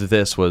much of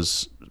this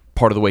was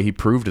part of the way he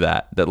proved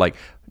that like,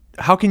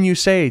 how can you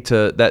say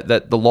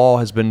that the law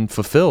has been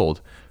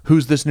fulfilled?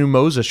 Who's this new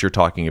Moses you're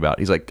talking about?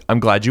 He's like,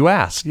 I'm glad you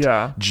asked.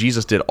 Yeah.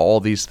 Jesus did all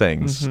these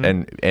things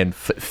and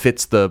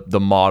fits the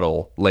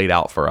model laid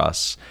out for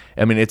us.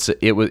 I mean, it's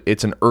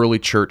an early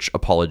church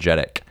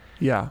apologetic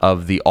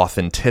of the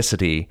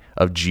authenticity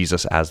of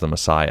Jesus as the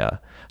Messiah.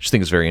 I just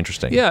think it's very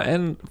interesting. Yeah,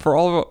 and for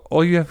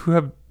all you who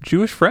have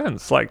Jewish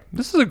friends, like,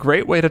 this is a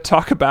great way to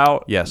talk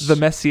about the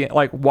Messiah,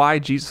 like why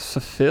Jesus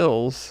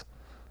fulfills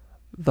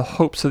the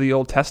hopes of the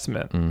Old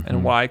Testament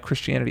and why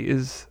Christianity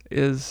is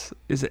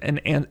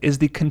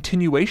the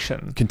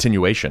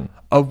continuation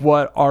of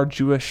what our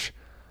Jewish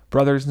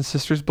brothers and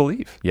sisters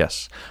believe.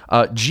 Yes.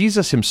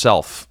 Jesus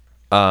himself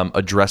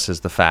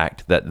addresses the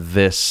fact that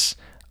this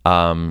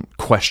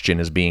question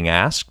is being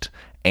asked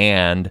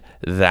and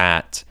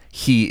that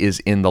he is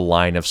in the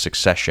line of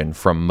succession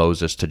from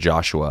Moses to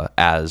Joshua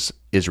as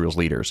Israel's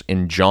leaders.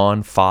 In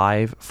John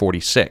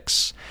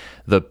 5:46,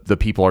 the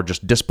people are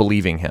just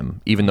disbelieving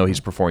him, even though he's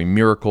performing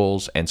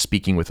miracles and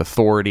speaking with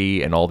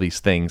authority and all these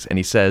things. And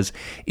he says,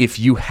 if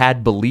you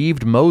had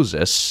believed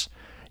Moses,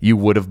 you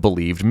would have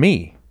believed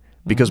me,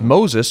 because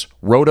Moses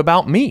wrote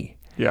about me.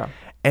 Yeah.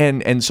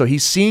 And so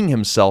he's seeing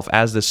himself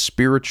as this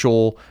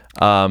spiritual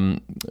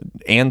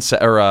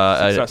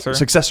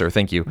successor,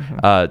 thank you,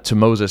 to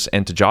Moses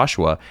and to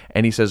Joshua.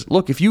 And he says,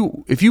 look, if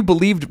you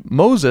believed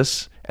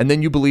Moses and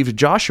then you believed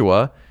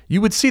Joshua, you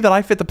would see that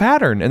I fit the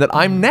pattern and that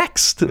I'm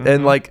next.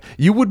 And like,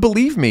 you would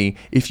believe me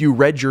if you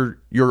read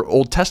your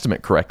Old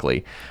Testament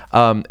correctly.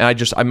 And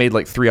I made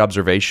like 3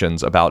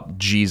 observations about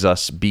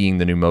Jesus being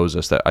the new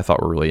Moses that I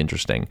thought were really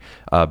interesting,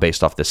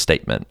 based off this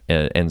statement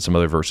and some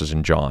other verses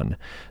in John,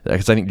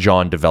 because I think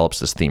John develops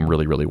this theme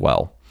really, really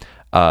well.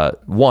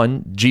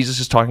 1, Jesus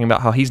is talking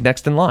about how he's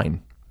next in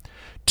line.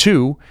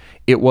 2,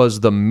 it was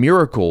the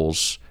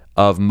miracles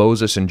of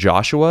Moses and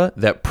Joshua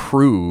that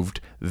proved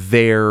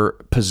their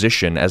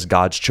position as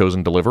God's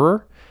chosen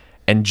deliverer.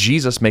 And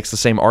Jesus makes the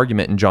same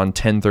argument in John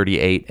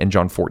 10:38 and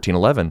John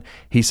 14:11.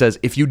 He says,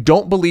 if you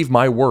don't believe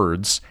my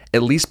words,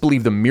 at least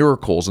believe the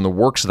miracles and the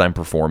works that I'm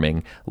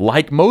performing,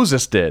 like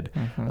Moses did.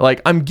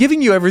 Like, I'm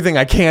giving you everything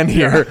I can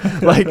here.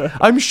 Like,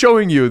 I'm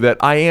showing you that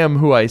I am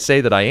who I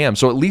say that I am.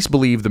 So at least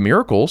believe the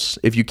miracles.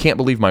 If you can't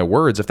believe my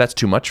words, if that's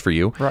too much for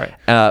you. Right.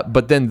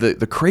 But then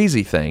the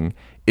crazy thing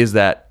is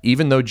that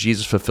even though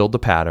Jesus fulfilled the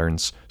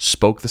patterns,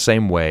 spoke the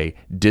same way,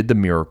 did the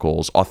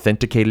miracles,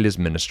 authenticated his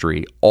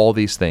ministry, all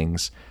these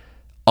things,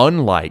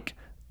 unlike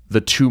the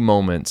 2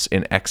 moments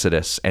in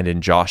Exodus and in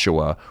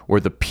Joshua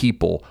where the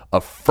people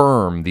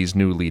affirm these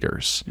new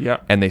leaders.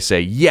 Yep. And they say,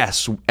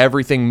 yes,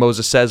 everything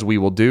Moses says we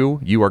will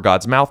do. You are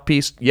God's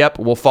mouthpiece. Yep,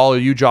 we'll follow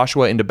you,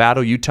 Joshua, into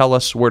battle. You tell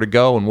us where to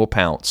go and we'll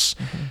pounce.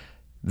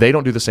 They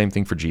don't do the same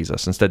thing for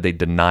Jesus. Instead, they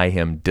deny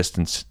him,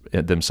 distance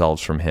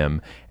themselves from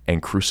him,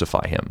 and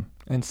crucify him.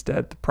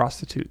 Instead, the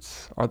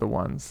prostitutes are the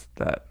ones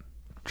that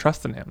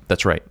trust in him.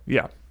 That's right.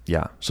 Yeah.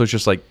 Yeah. So it's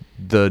just like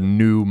the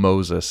new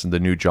Moses and the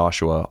new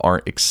Joshua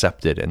aren't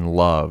accepted and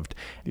loved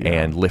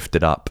and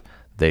lifted up.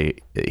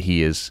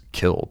 He is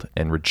killed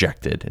and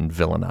rejected and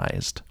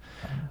villainized.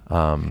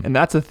 And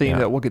that's a theme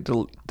that will get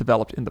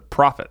developed in the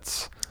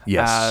prophets.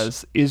 Yes.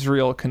 As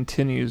Israel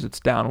continues its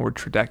downward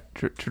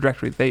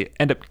trajectory, they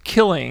end up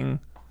killing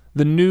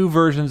the new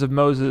versions of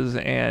Moses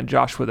and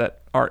Joshua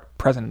that are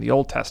present in the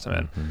Old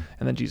Testament.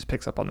 And then Jesus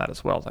picks up on that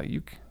as well. It's like,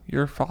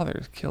 your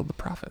fathers killed the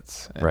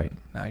prophets. And right.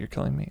 now you're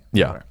killing me.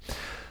 Yeah. Whatever.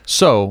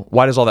 So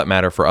why does all that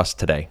matter for us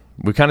today?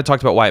 We kind of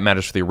talked about why it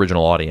matters for the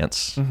original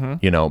audience,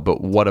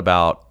 but what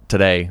about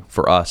today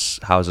for us?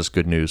 How is this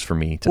good news for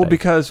me today? Well,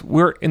 because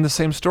we're in the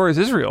same story as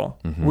Israel.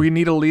 We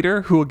need a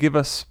leader who will give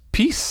us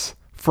peace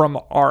from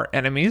our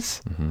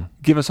enemies,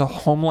 give us a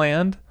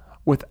homeland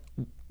with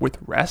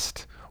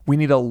rest. We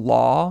need a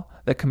law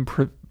that can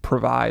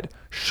provide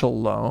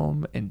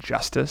shalom and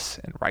justice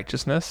and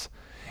righteousness.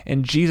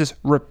 And Jesus,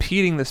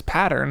 repeating this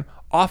pattern,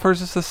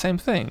 offers us the same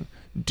thing.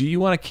 Do you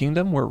want a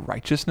kingdom where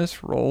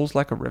righteousness rolls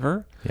like a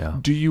river? Yeah.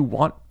 Do you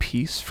want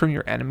peace from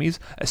your enemies,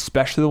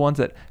 especially the ones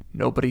that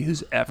nobody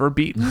has ever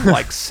beaten,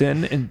 like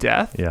sin and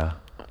death? Yeah.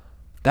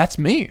 That's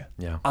me.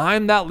 Yeah.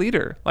 I'm that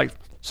leader. Like,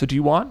 so do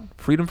you want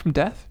freedom from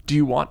death? Do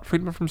you want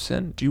freedom from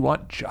sin? Do you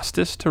want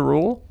justice to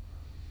rule?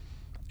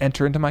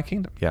 Enter into my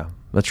kingdom. Yeah,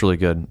 that's really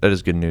good. That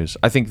is good news.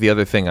 I think the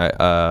other thing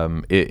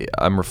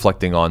I'm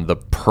reflecting on the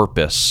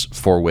purpose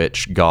for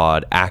which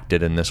God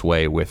acted in this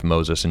way with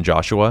Moses and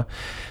Joshua,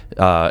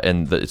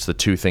 and it's the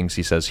 2 things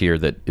he says here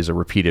that is a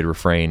repeated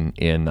refrain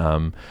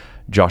in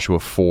Joshua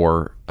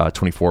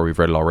 4:24. We've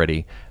read it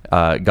already.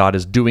 God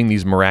is doing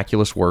these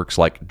miraculous works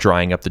like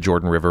drying up the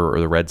Jordan River or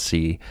the Red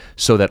Sea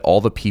so that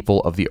all the people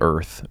of the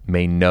earth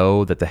may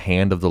know that the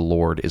hand of the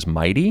Lord is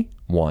mighty,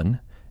 1,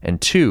 and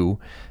 2,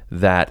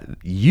 that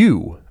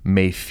you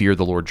may fear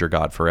the Lord your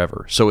God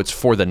forever. So it's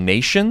for the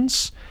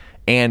nations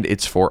and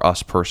it's for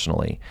us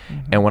personally.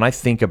 And when I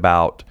think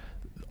about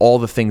all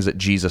the things that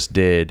Jesus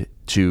did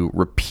to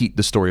repeat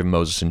the story of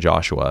Moses and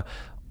Joshua,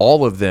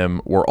 all of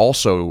them were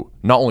also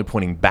not only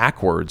pointing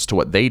backwards to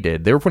what they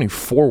did, they were pointing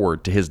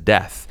forward to his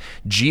death.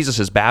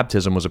 Jesus'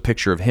 baptism was a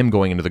picture of him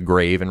going into the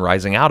grave and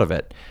rising out of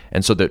it.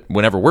 And so that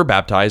whenever we're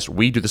baptized,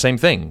 we do the same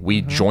thing.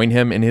 We join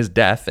him in his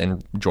death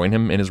and join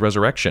him in his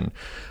resurrection.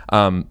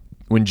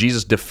 When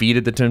Jesus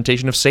defeated the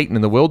temptation of Satan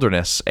in the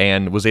wilderness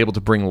and was able to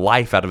bring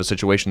life out of a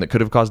situation that could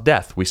have caused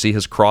death, we see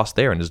his cross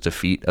there and his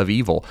defeat of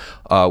evil.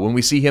 When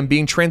we see him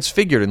being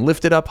transfigured and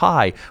lifted up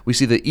high, we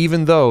see that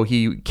even though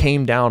he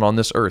came down on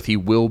this earth, he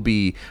will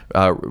be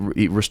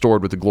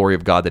restored with the glory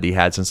of God that he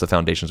had since the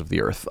foundations of the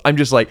earth. I'm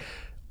just like,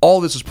 all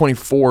this is pointing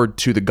forward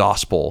to the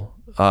gospel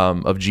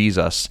of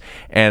Jesus.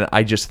 And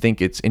I just think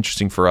it's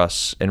interesting for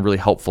us and really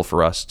helpful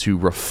for us to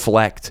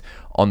reflect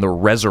on the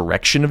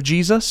resurrection of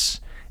Jesus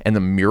and the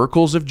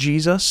miracles of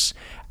Jesus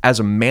as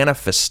a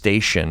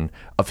manifestation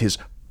of his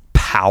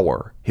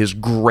power, his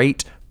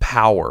great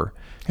power.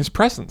 His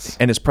presence.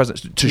 And his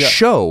presence to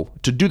show,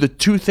 to do the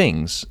 2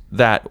 things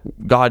that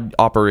God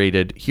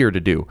operated here to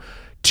do,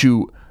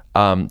 to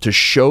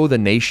show the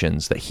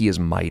nations that he is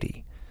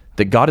mighty,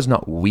 that God is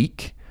not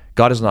weak,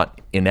 God is not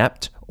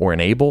inept or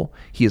unable,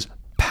 he is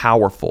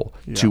powerful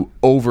to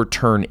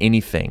overturn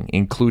anything,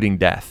 including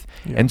death.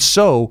 And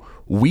so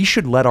we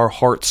should let our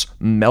hearts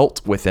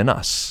melt within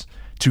us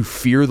to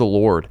fear the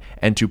Lord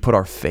and to put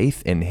our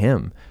faith in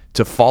him,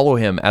 to follow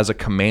him as a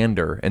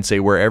commander and say,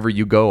 wherever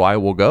you go, I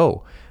will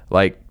go.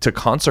 Like, to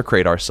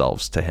consecrate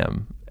ourselves to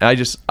him. And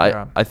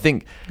I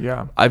think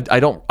I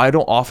don't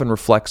often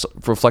reflect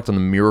on the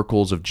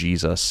miracles of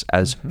Jesus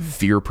as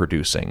fear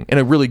producing in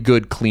a really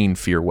good, clean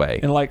fear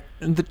way. And like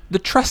the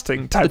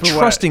trusting type of way. The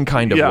trusting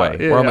kind of way.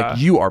 Where I'm like,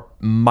 you are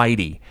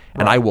mighty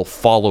and I will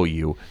follow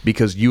you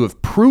because you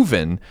have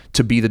proven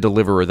to be the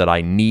deliverer that I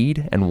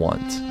need and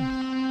want.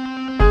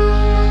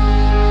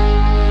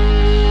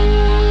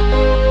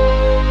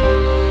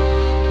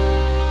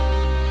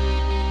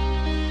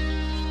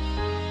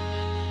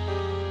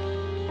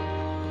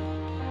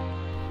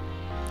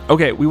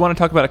 Okay, we want to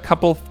talk about a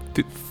couple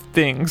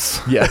things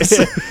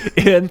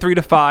in 3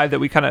 to 5 that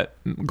we kind of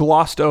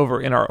glossed over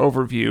in our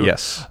overview.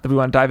 Yes. That we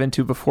want to dive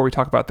into before we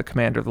talk about the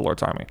commander of the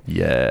Lord's army.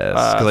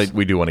 Yes, because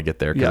we do want to get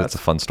there because it's a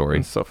fun story.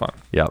 It's so fun.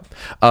 Yeah.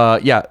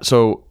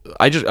 So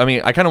I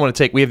kind of want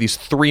to we have these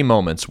 3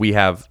 moments. We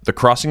have the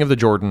crossing of the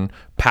Jordan,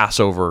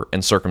 Passover,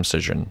 and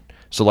circumcision.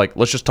 So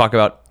let's just talk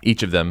about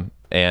each of them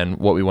and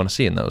what we want to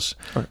see in those.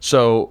 Okay.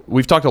 So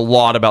we've talked a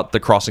lot about the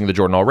crossing of the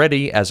Jordan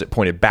already, as it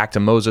pointed back to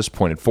Moses,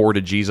 pointed forward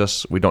to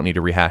Jesus. We don't need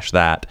to rehash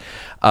that.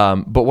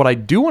 But what I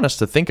do want us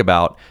to think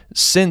about,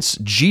 since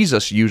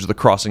Jesus used the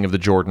crossing of the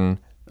Jordan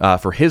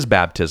for his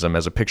baptism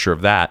as a picture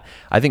of that,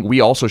 I think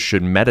we also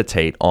should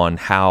meditate on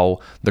how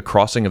the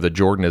crossing of the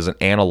Jordan is an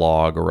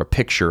analog or a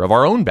picture of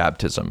our own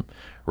baptism,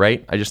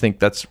 right? I just think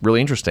that's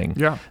really interesting.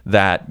 Yeah.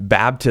 That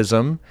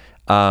baptism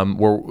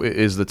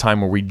is the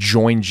time where we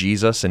join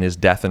Jesus in his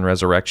death and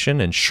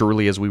resurrection, and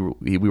surely as we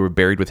were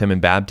buried with him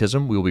in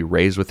baptism, we will be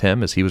raised with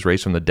him as he was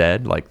raised from the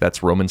dead. Like,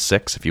 that's Romans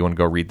 6, if you want to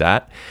go read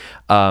that.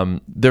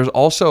 There's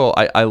also,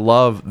 I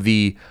love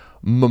the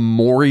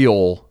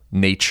memorial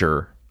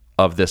nature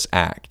of this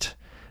act.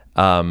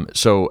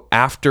 So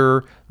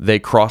after they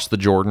cross the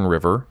Jordan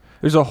River,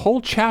 there's a whole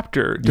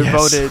chapter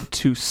devoted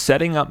to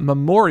setting up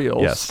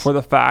memorials for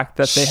the fact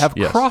that they have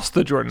crossed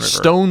the Jordan River.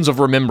 Stones of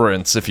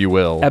remembrance, if you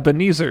will.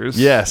 Ebenezer's,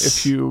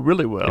 if you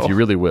really will. If you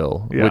really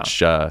will,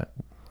 which I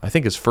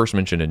think is first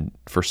mentioned in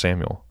 1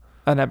 Samuel.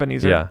 An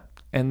Ebenezer. Yeah.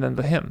 And then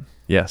the hymn.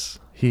 Yes.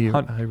 Here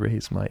I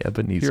raise my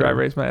Ebenezer. Here I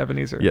raise my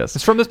Ebenezer. Yes.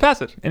 It's from this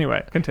passage.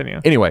 Anyway, continue.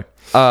 Anyway,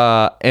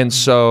 and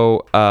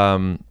so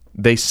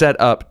they set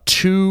up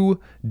 2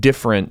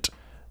 different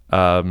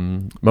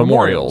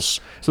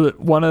memorials. So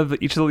that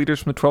each of the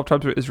leaders from the 12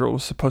 tribes of Israel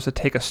was supposed to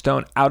take a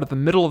stone out of the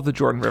middle of the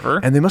Jordan River.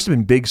 And they must have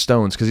been big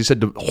stones, because he said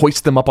to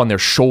hoist them up on their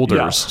shoulders.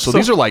 Yeah. So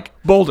these are like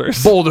boulders.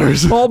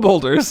 Small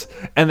boulders.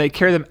 And they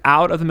carry them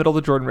out of the middle of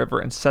the Jordan River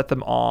and set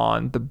them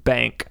on the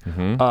bank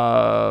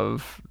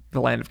of the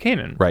land of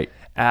Canaan. Right.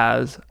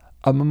 As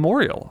a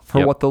memorial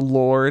for what the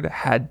Lord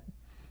had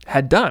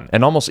done.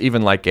 And almost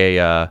even like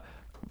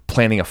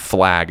planting a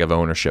flag of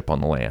ownership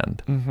on the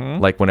land,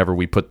 like whenever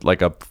we put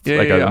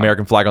an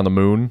American flag on the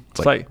moon.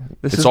 It's like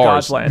this is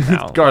God's land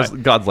now.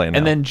 God's land now.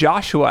 And then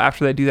Joshua,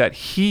 after they do that,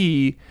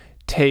 he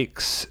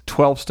takes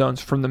 12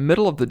 stones from the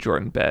middle of the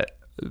Jordan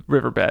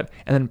riverbed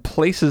and then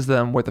places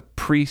them where the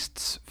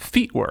priest's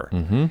feet were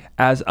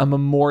as a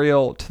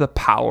memorial to the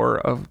power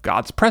of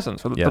God's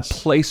presence, or the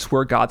place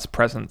where God's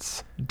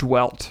presence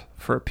dwelt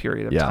for a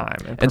period of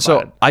time. And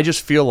so I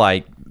just feel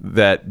like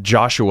that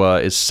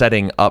Joshua is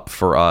setting up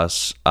for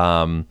us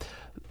an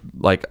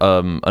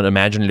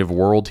imaginative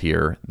world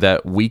here,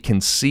 that we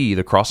can see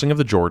the crossing of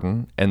the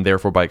Jordan, and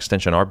therefore by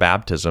extension our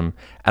baptism,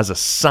 as a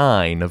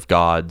sign of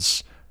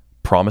God's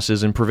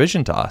promises and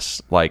provision to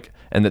us,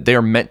 and that they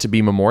are meant to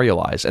be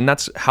memorialized. And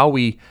that's how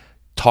we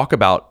talk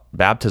about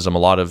baptism. A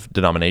lot of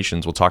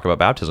denominations will talk about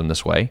baptism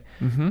this way,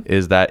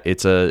 is that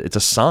it's a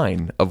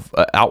sign of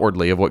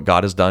outwardly of what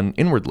God has done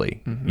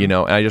inwardly. And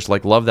I just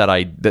love that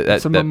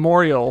it's a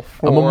memorial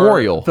for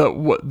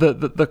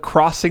the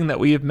crossing that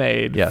we have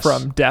made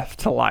from death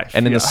to life.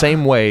 And in the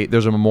same way,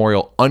 there's a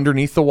memorial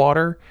underneath the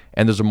water,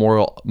 and there's a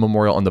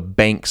memorial on the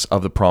banks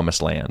of the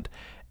promised land,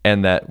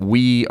 and that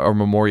we are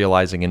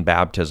memorializing in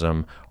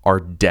baptism our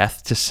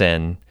death to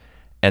sin.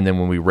 And then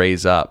when we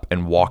raise up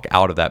and walk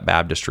out of that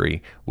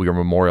baptistry, we are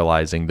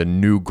memorializing the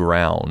new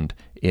ground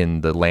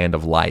in the land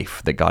of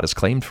life that God has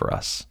claimed for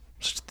us.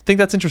 So I think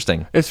that's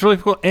interesting. It's really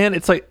cool. And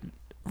it's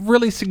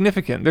really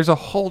significant. There's a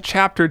whole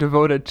chapter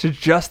devoted to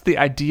just the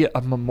idea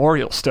of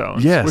memorial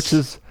stones. Yes. Which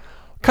is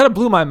kind of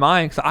blew my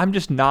mind, because I'm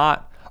just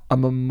not a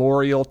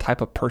memorial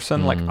type of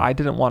person. I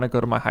didn't want to go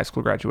to my high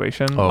school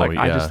graduation.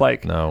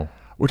 No.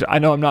 Which I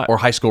know I'm not. Or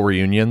high school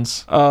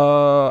reunions.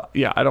 I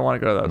don't want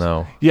to go to those.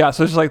 No. Yeah,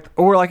 so it's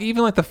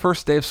even the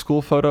first day of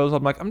school photos,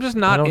 I'm I'm just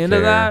not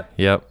into that.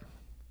 Yep.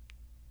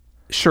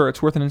 Sure,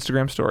 it's worth an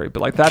Instagram story,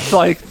 but that's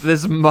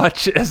as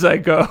much as I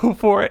go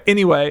for it.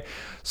 Anyway,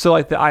 so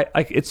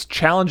it's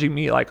challenging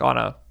me on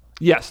a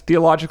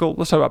theological.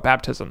 Let's talk about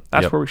baptism.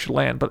 That's where we should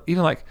land. But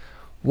even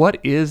what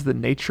is the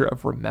nature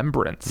of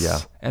remembrance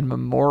and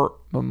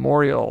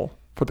memorial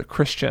for the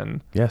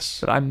Christian? Yes.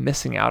 That I'm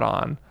missing out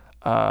on.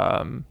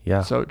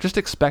 So just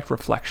expect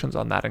reflections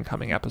on that in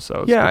coming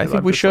episodes. Yeah, I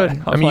think we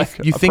should.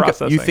 You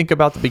think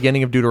about the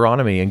beginning of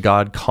Deuteronomy, and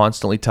God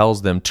constantly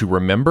tells them to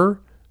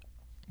remember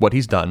what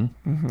he's done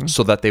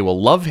so that they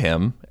will love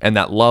him, and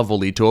that love will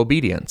lead to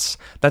obedience.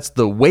 That's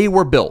the way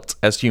we're built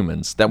as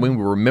humans, that when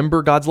we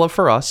remember God's love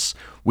for us,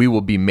 we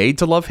will be made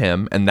to love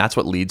him, and that's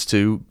what leads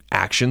to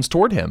actions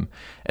toward him.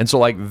 And so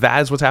like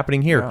that is what's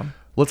happening here. Yeah.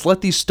 Let's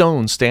let these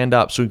stones stand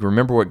up so we can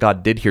remember what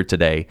God did here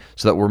today,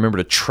 so that we'll remember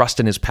to trust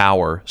in his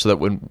power, so that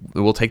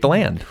we'll take the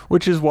land.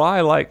 Which is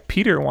why, like,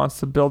 Peter wants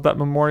to build that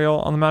memorial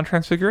on the Mount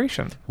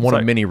Transfiguration. One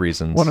of many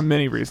reasons. One of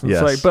many reasons.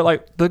 Yes. Like, but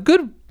like the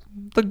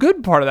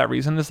good part of that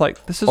reason is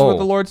like, this is where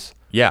the Lord's...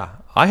 Yeah.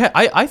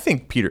 I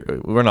think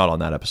Peter, we're not on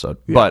that episode,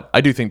 but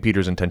I do think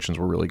Peter's intentions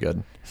were really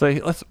good. So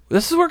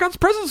this is where God's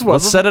presence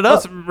was. Let's set it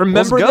up. Let's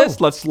remember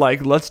this.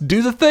 Let's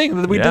do the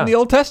thing that we did in the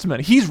Old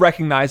Testament. He's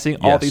recognizing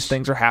all these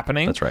things are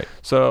happening. That's right.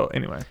 So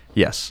anyway.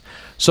 Yes.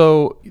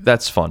 So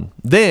that's fun.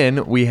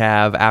 Then we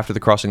have, after the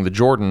crossing of the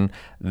Jordan,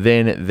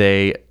 then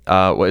they,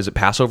 what is it,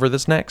 Passover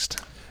that's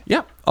next?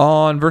 Yeah.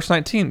 On verse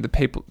 19,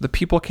 the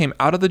people came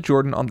out of the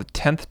Jordan on the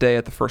 10th day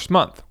of the first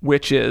month,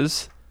 which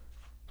is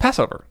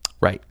Passover.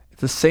 Right.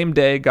 The same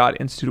day God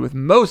instituted with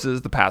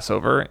Moses the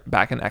Passover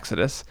back in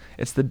Exodus.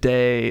 It's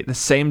the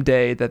same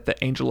day that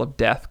the angel of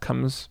death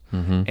comes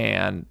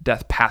and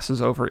death passes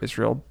over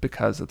Israel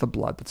because of the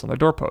blood that's on their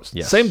doorpost.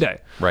 Yes. Same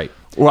day. Right.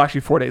 Well,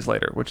 actually 4 days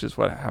later, which is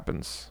what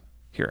happens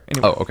here.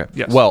 Anyway, okay.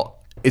 Yes. Well,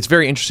 it's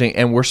very interesting,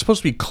 and we're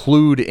supposed to be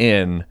clued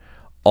in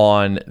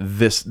on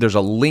this. There's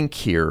a link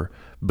here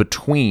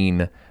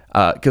between...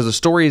 because the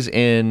stories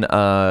in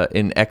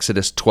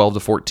Exodus 12 to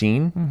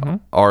 14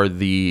 are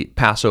the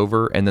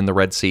Passover and then the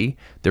Red Sea.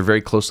 They're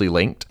very closely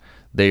linked.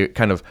 They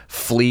kind of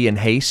flee in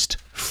haste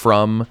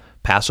from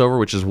Passover,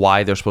 which is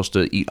why they're supposed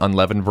to eat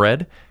unleavened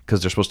bread,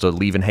 because they're supposed to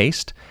leave in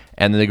haste.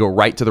 And then they go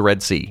right to the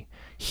Red Sea.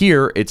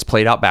 Here, it's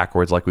played out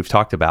backwards, like we've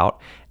talked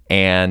about,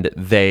 and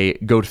they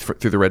go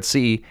through the Red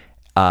Sea,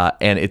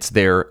 and it's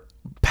their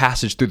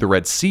passage through the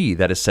Red Sea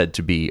that is said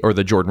to be, or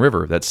the Jordan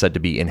River that's said to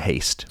be in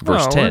haste.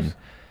 Verse 10.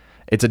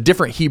 It's a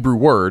different Hebrew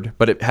word,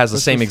 but it has the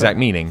same exact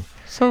meaning.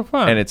 So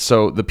fun. And it's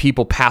the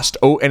people passed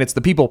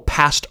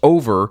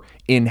over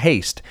in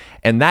haste.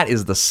 And that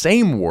is the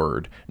same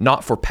word,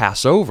 not for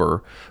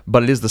Passover,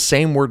 but it is the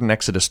same word in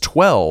Exodus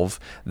 12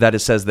 that it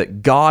says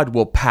that God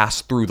will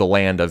pass through the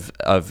land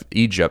of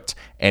Egypt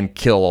and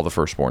kill all the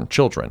firstborn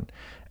children.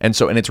 And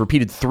it's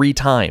repeated 3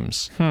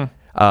 times.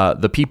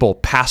 The people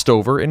passed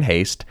over in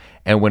haste,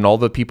 and when all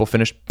the people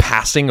finished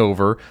passing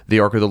over, the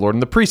Ark of the Lord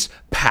and the priests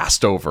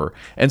passed over.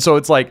 And so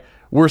it's like,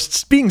 we're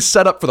being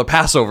set up for the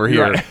Passover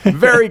here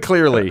very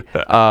clearly.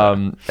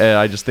 And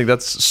I just think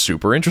that's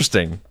super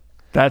interesting.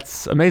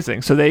 That's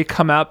amazing. So they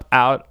come out.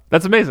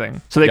 That's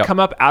amazing. So they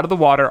come up out of the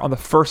water on the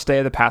first day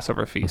of the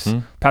Passover feast.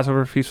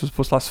 Passover feast was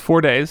supposed to last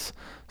 4 days.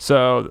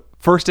 So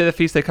first day of the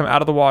feast, they come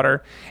out of the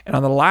water. And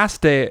on the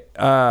last day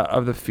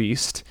of the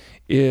feast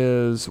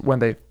is when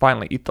they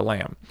finally eat the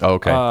lamb.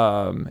 Okay.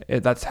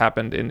 That's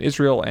happened in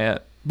Israel and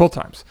both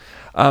times.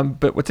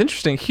 But what's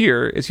interesting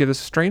here is you have this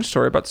strange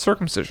story about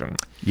circumcision.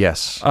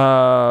 Yes.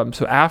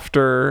 So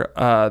after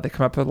they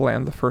come up with the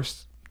land the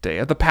first day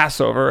of the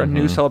Passover, a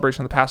new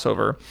celebration of the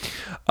Passover,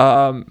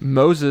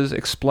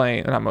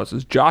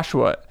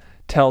 Joshua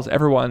tells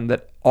everyone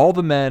that all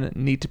the men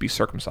need to be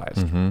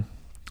circumcised.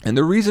 And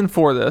the reason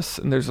for this,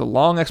 and there's a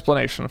long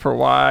explanation for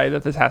why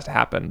that this has to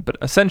happen, but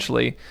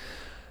essentially,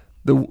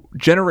 the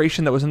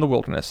generation that was in the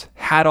wilderness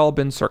had all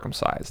been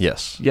circumcised.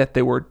 Yes. Yet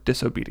they were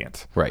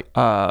disobedient. Right.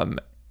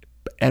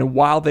 And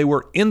while they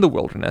were in the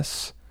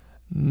wilderness,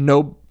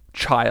 no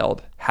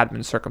child had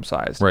been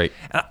circumcised. Right.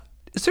 And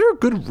is there a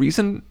good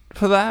reason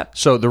for that?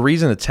 So the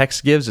reason the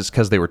text gives is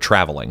because they were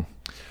traveling.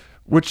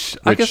 Which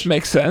I guess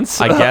makes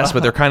sense. I guess,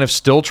 but they're kind of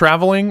still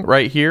traveling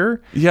right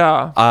here.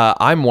 Yeah.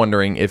 I'm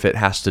wondering if it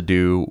has to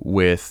do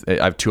with,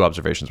 I have 2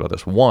 observations about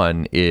this.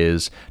 One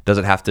is, does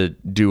it have to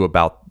do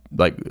about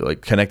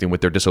like connecting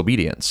with their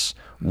disobedience?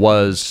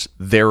 Was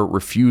their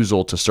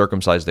refusal to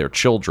circumcise their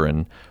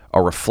children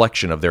a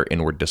reflection of their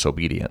inward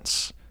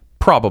disobedience?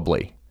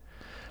 Probably.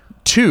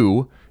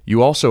 2,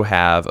 you also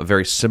have a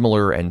very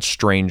similar and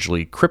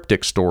strangely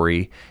cryptic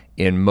story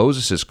in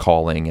Moses'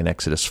 calling in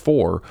Exodus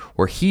 4,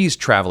 where he's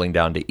traveling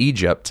down to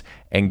Egypt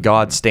and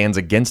God stands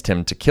against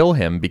him to kill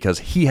him because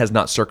he has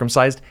not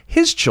circumcised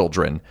his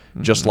children,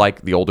 just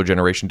like the older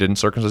generation didn't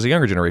circumcise the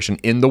younger generation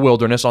in the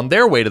wilderness on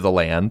their way to the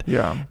land.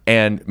 Yeah.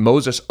 And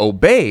Moses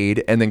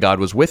obeyed, and then God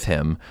was with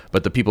him.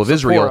 But the people of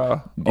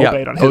Israel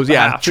obeyed on his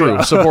behalf.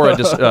 True. Zipporah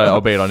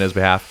obeyed on his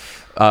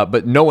behalf.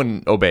 But no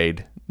one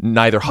obeyed,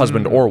 neither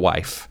husband or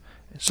wife.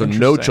 So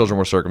no children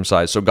were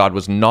circumcised. So God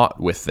was not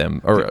with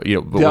them, or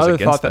but was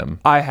against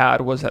them. That I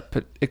had was that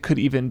it could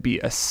even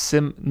be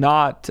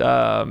not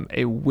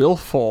a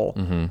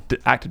willful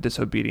act of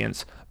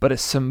disobedience, but a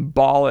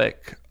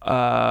symbolic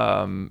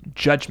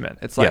judgment.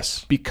 It's like,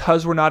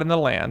 because we're not in the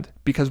land,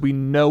 because we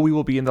know we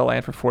will be in the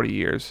land for 40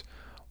 years,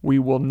 we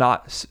will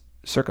not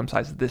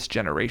circumcise this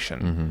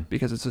generation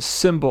because it's a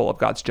symbol of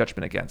God's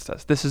judgment against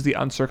us. This is the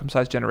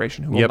uncircumcised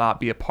generation who will not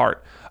be a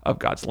part of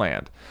God's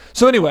land.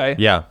 So anyway,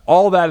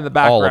 all that in the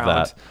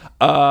background,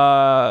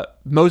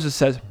 Moses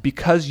says,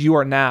 because you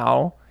are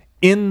now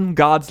in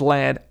God's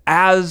land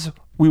as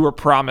we were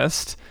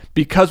promised,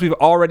 because we've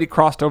already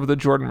crossed over the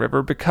Jordan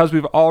River, because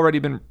we've already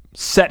been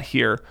set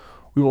here,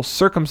 we will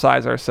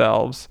circumcise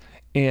ourselves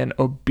in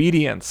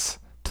obedience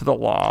to the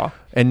law.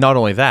 And not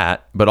only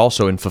that, but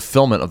also in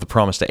fulfillment of the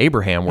promise to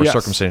Abraham, where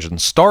circumcision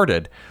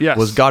started,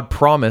 was God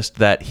promised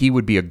that he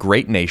would be a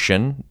great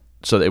nation,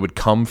 so that it would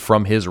come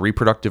from his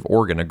reproductive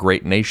organ, a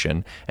great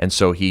nation. And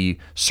so he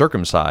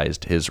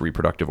circumcised his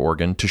reproductive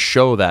organ to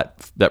show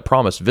that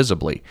promise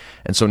visibly.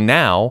 And so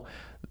now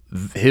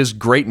his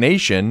great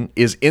nation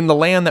is in the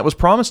land that was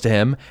promised to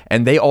him,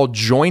 and they all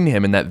join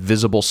him in that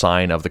visible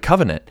sign of the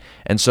covenant.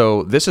 And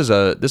so this is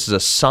a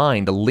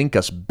sign to link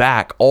us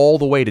back all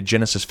the way to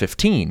Genesis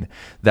 15,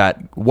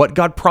 that what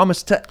God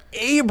promised to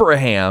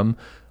Abraham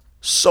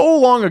so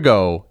long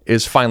ago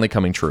is finally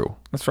coming true.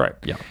 That's right.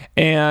 Yeah.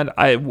 And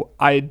I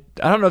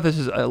don't know if this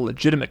is a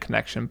legitimate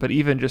connection, but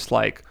even just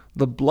like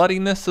the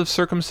bloodiness of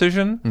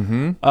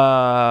circumcision,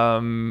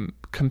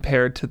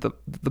 compared to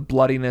the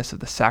bloodiness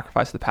of the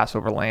sacrifice of the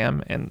Passover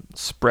lamb and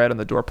spread on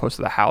the doorpost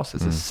of the house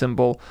as a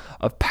symbol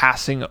of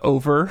passing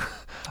over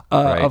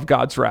of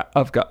God's wrath,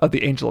 of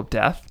the angel of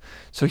death.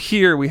 So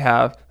here we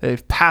have,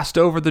 they've passed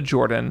over the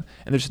Jordan,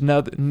 and there's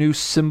another new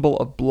symbol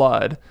of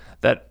blood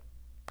that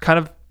kind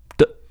of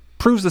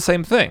proves the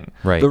same thing.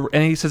 Right.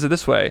 And he says it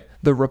this way: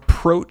 the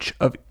reproach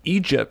of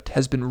Egypt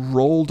has been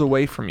rolled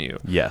away from you.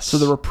 Yes. So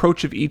the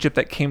reproach of Egypt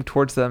that came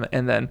towards them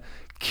and then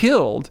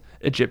killed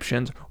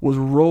Egyptians was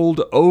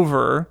rolled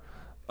over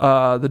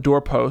the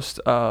doorpost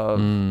of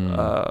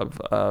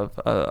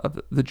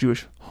the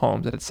Jewish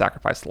homes that had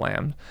sacrificed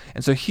lamb.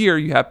 And so here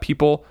you have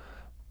people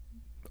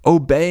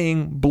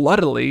obeying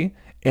bloodily,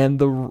 and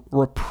the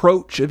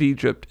reproach of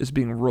Egypt is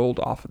being rolled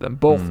off of them,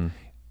 both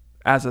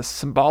as a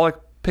symbolic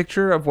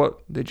picture of what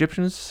the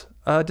Egyptians'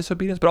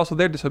 disobedience, but also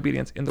their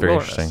disobedience in the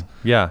wilderness. Interesting.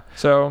 Yeah.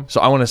 So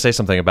I want to say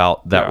something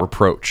about that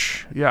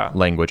reproach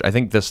language. I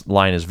think this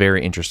line is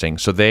very interesting.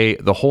 So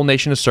the whole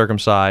nation is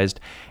circumcised,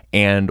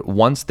 and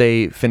once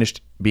they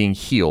finished being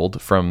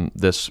healed from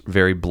this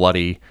very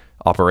bloody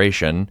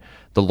operation,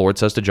 the Lord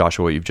says to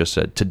Joshua what you've just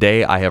said: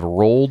 "Today I have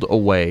rolled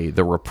away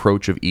the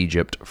reproach of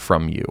Egypt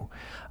from you."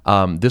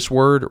 This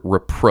word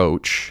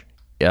reproach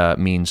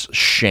means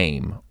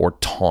shame or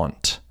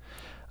taunt.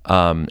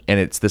 And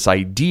it's this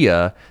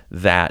idea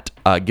that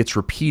gets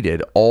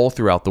repeated all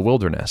throughout the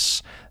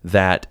wilderness,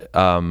 that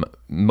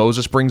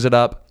Moses brings it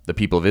up, the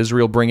people of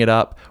Israel bring it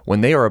up. When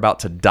they are about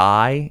to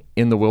die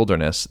in the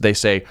wilderness, they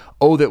say,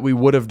 "Oh, that we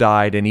would have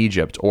died in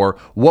Egypt," or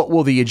 "What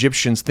will the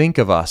Egyptians think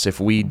of us if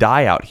we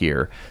die out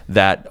here?"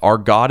 That our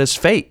God is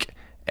fake,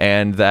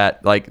 and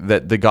that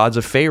the gods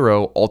of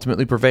Pharaoh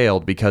ultimately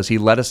prevailed because he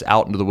led us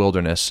out into the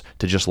wilderness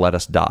to just let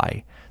us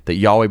die. That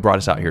Yahweh brought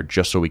us out here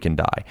just so we can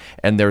die.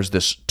 And there's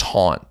this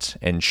taunt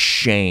and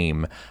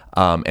shame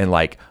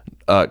and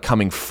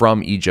coming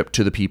from Egypt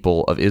to the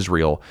people of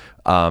Israel.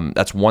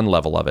 That's one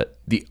level of it.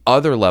 The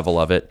other level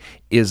of it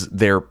is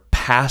their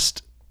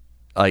past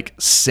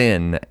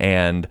sin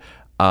and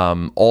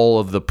all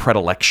of the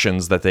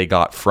predilections that they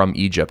got from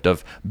Egypt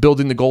of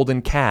building the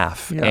golden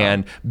calf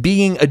and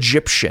being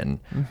Egyptian,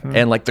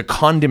 and the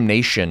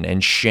condemnation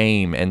and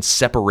shame and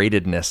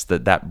separatedness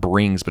that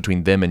brings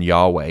between them and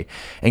Yahweh.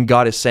 And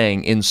God is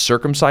saying, in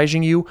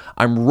circumcising you,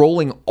 I'm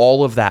rolling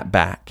all of that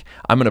back.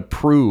 I'm going to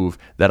prove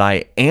that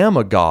I am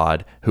a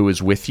God who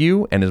is with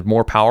you and is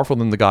more powerful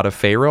than the God of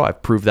Pharaoh.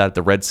 I've proved that at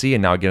the Red Sea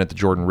and now again at the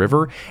Jordan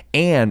River.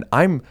 And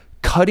I'm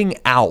cutting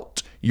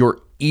out your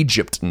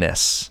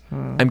Egyptness.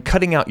 I'm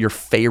cutting out your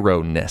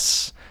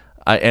Pharaoh-ness.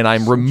 And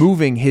I'm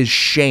removing his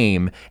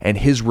shame and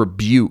his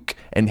rebuke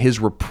and his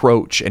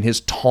reproach and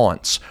his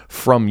taunts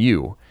from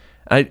you.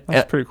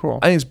 That's pretty cool.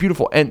 I think it's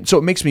beautiful. And so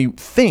it makes me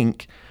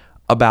think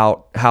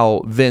about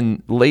how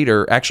then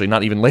later, actually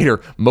not even later,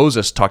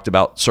 Moses talked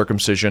about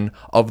circumcision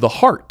of the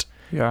heart.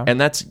 Yeah.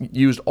 And that's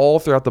used all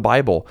throughout the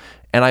Bible.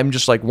 And I'm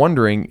just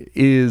wondering,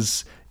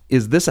 is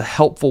this a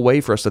helpful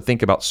way for us to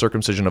think about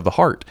circumcision of the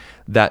heart?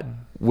 That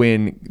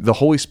when the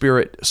Holy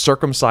Spirit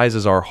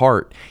circumcises our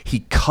heart,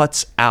 he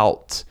cuts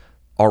out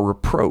our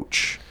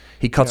reproach.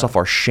 He cuts off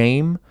our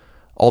shame,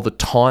 all the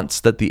taunts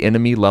that the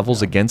enemy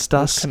levels against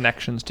us. Those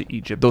connections to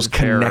Egypt. Those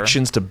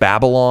connections to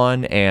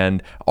Babylon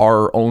and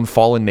our own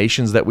fallen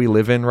nations that we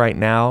live in right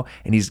now.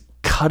 And he's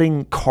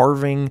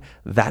carving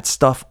that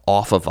stuff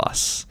off of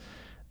us.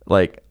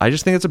 I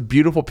just think it's a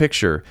beautiful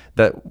picture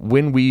that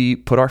when we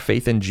put our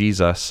faith in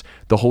Jesus,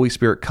 the Holy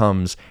Spirit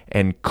comes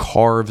and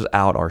carves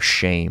out our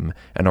shame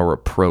and our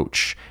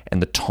reproach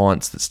and the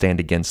taunts that stand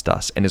against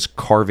us, and is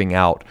carving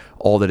out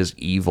all that is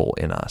evil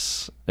in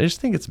us. I just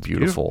think it's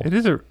beautiful. It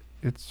is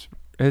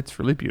it's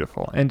really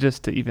beautiful. And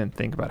just to even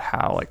think about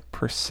how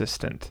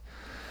persistent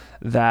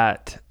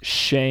that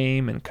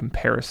shame and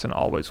comparison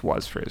always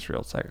was for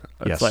Israel.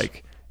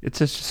 It's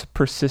just a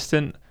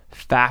persistent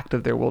fact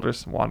of their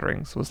wilderness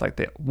wanderings was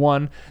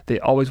they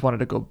always wanted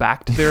to go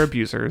back to their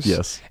abusers.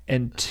 Yes.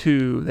 And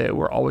two, they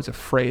were always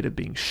afraid of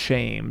being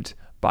shamed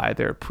by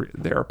their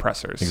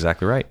oppressors.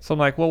 Exactly right. So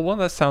I'm one,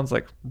 that sounds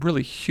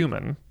really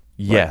human.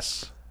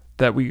 Yes.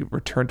 That we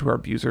return to our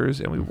abusers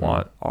and we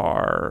want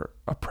our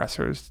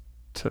oppressors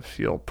to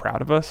feel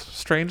proud of us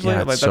strangely.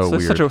 Yeah, like so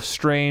that's weird. such a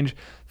strange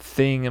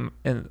thing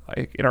in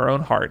our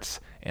own hearts.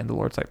 And the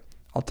Lord's like,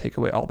 I'll take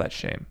away all that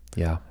shame.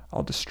 Yeah.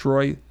 I'll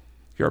destroy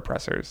your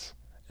oppressors.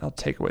 And I'll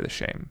take away the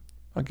shame.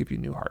 I'll give you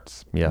new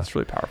hearts. Yeah. It's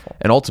really powerful.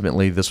 And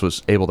ultimately, this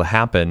was able to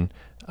happen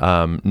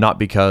not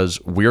because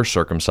we're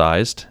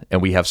circumcised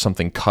and we have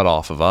something cut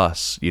off of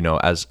us,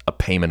 as a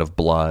payment of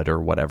blood or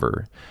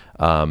whatever.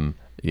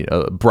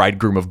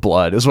 Bridegroom of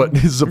blood is what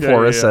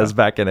Zipporah says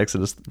back in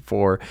Exodus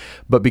 4.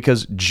 But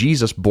because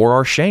Jesus bore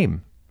our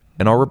shame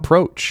and our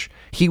reproach.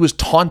 He was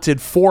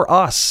taunted for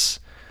us.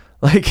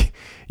 Like,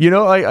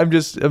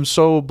 I'm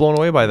so blown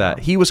away by that.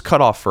 He was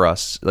cut off for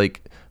us.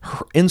 Like,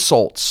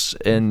 insults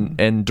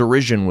and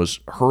derision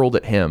was hurled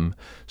at him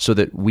so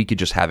that we could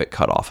just have it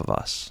cut off of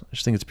us. I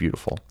just think it's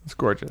beautiful. It's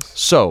gorgeous.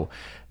 So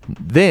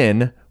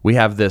then we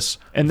have this.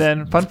 And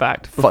then, fun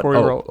fact, before we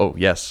roll.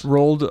 Yes.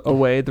 Rolled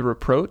away the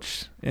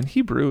reproach in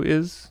Hebrew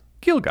is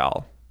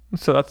Gilgal.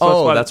 So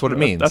that's what it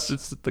means.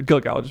 That's the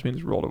Gilgal just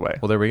means rolled away.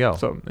 Well, there we go.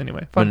 So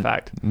anyway, fun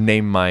fact.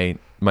 Name my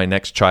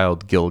next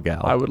child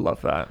Gilgal. I would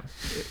love that.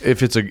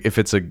 If it's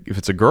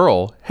a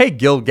girl, hey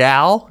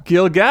Gilgal.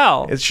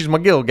 Gilgal. She's my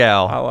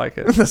Gilgal. I like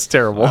it. That's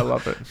terrible. I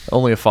love it.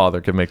 Only a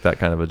father could make that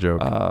kind of a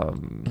joke.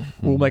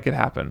 We'll make it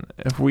happen.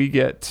 If we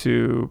get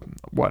to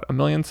 1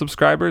 million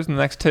subscribers in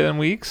the next 10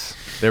 weeks,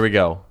 there we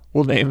go.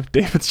 We'll name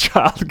David's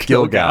child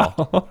Gilgal.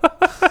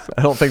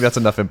 I don't think that's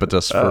enough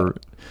impetus for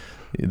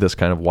this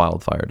kind of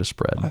wildfire to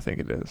spread. I think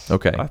it is.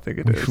 Okay. I think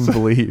it is. We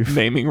believe.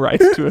 Naming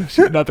rights to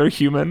another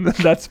human.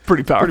 That's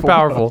pretty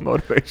powerful.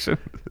 Motivation.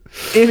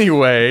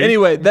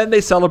 Anyway, then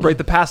they celebrate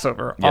the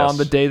Passover on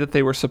the day that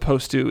they were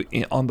supposed to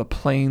on the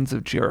plains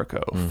of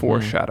Jericho,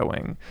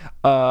 foreshadowing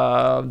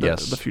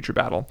the future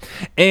battle.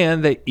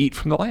 And they eat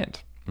from the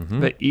land.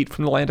 They eat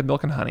from the land of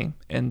milk and honey.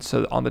 And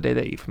so on the day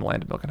they eat from the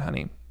land of milk and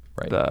honey,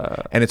 right.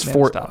 And it's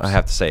I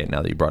have to say it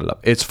now that you brought it up.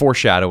 It's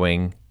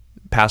foreshadowing.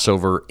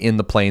 Passover in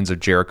the plains of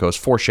Jericho is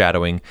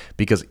foreshadowing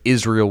because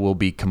Israel will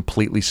be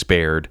completely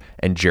spared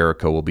and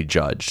Jericho will be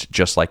judged.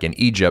 Just like in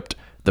Egypt,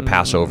 the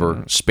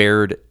Passover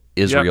spared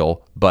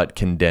Israel but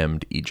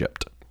condemned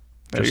Egypt.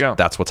 There you go.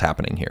 That's what's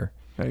happening here.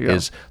 There you go.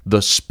 Is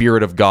the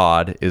Spirit of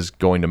God is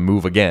going to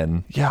move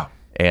again. Yeah.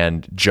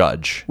 And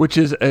judge. Which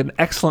is an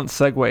excellent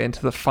segue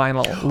into the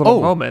final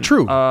little moment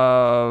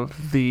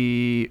of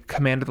the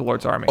command of the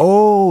Lord's army.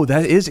 Oh,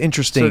 that is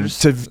interesting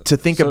to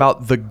think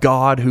about the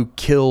God who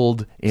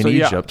killed in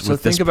Egypt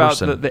with this person.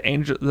 So think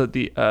about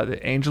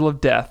the angel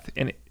of death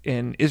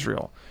in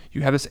Israel.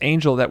 You have this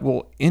angel that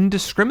will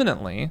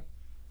indiscriminately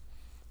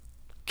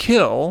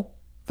kill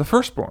the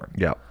firstborn.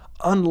 Yeah.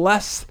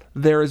 Unless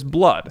there is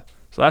blood.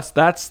 So that's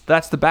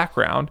the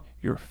background.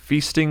 You're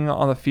feasting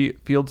on the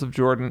fields of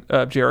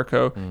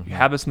Jericho. You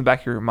have this in the back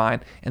of your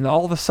mind. And then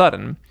all of a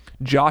sudden,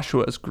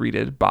 Joshua is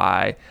greeted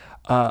by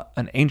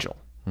an angel.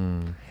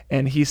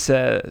 And he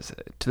says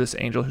to this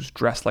angel who's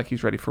dressed like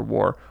he's ready for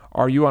war,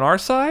 "Are you on our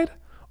side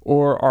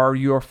or are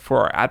you for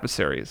our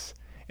adversaries?"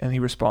 And he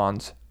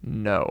responds,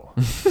 "No.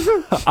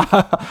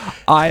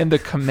 I am the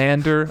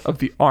commander of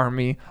the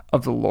army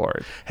of the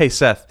Lord." Hey,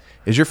 Seth,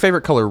 is your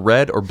favorite color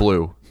red or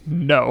blue?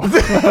 No.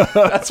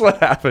 That's what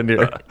happened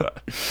here.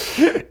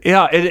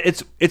 Yeah,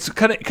 it's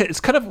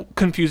kind of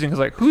confusing because,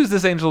 like, who is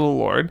this angel of the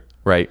Lord?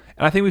 Right.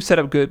 And I think we've set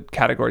up good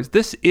categories.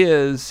 This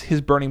is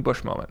his burning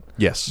bush moment.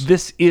 Yes.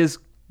 This is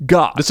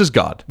God. This is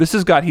God. This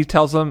is God. He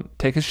tells them,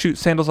 take his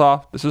sandals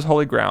off. This is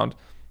holy ground.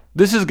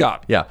 This is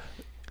God. Yeah.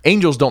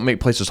 Angels don't make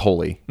places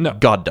holy. No.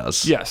 God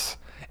does. Yes.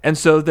 And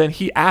so then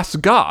he asks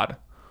God,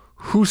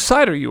 whose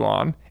side are you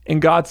on?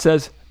 And God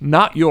says,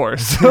 not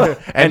yours.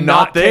 and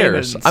not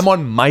theirs. Canaan's. I'm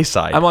on my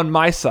side. I'm on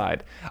my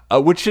side.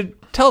 Which should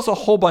tell us a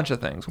whole bunch of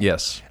things.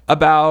 Yes.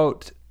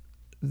 About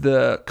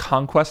the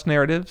conquest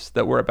narratives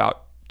that we're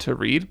about to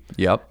read.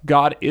 Yep.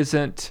 God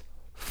isn't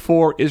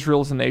for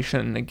Israel as a nation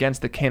and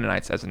against the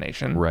Canaanites as a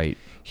nation. Right.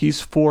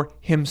 He's for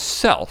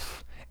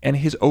himself and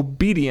his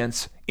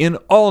obedience in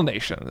all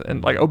nations,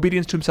 and like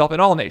obedience to himself in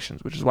all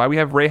nations, which is why we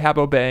have Rahab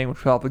obeying,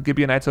 which we'll have the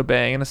Gibeonites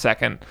obeying in a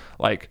second.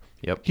 Like,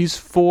 he's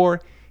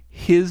for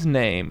his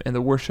name and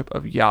the worship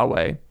of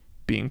Yahweh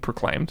being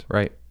proclaimed.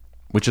 Right.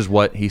 Which is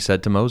what he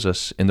said to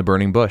Moses in the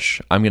burning bush.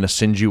 I'm going to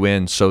send you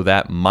in so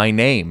that my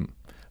name,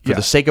 for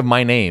the sake of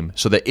my name,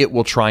 so that it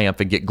will triumph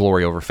and get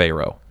glory over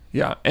Pharaoh.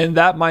 Yeah, and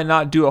that might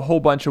not do a whole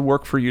bunch of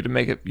work for you to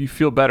make you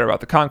feel better about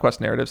the conquest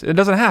narratives. It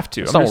doesn't have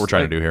to. That's not what we're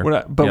trying to do here.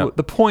 But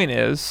the point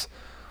is,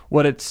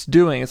 what it's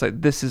doing is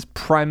like this is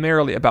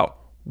primarily about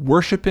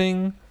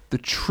worshiping the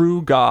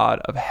true God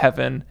of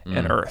heaven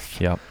and earth.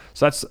 Yeah.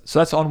 So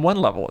that's on one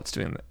level it's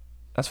doing.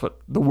 That's what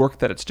the work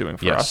that it's doing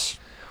for us.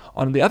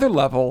 On the other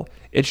level,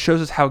 it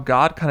shows us how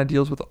God kind of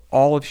deals with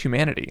all of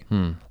humanity.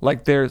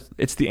 Like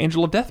it's the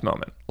angel of death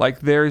moment. Like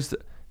there's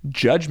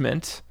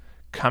judgment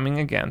coming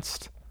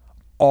against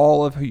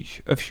all of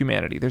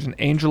humanity. There's an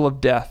angel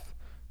of death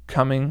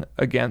coming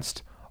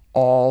against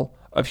all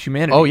of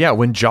humanity. Oh yeah,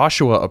 when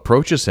Joshua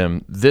approaches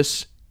him,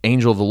 this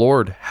angel of the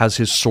Lord has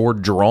his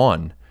sword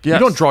drawn Yes. You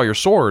don't draw your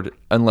sword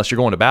unless you're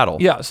going to battle.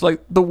 Yeah, so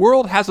like the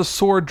world has a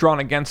sword drawn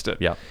against it.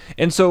 Yeah.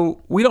 And so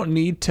we don't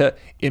need to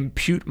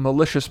impute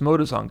malicious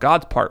motives on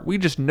God's part. We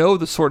just know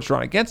the sword's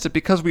drawn against it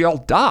because we all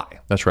die.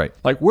 That's right.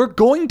 Like we're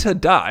going to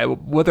die,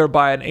 whether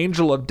by an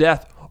angel of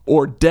death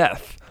or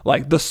death.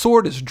 Like the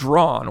sword is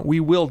drawn, we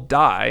will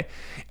die.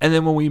 And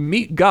then when we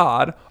meet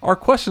God, our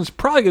question's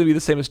probably going to be the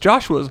same as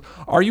Joshua's.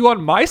 Are you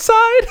on my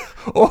side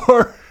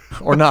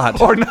or not?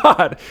 Or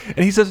not?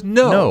 And he says,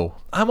 no,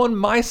 I'm on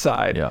my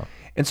side. Yeah.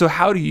 And so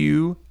how do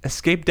you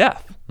escape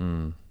death?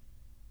 I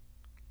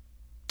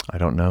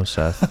don't know,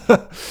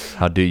 Seth.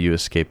 How do you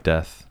escape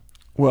death?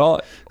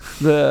 Well,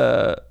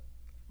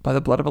 by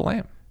the blood of a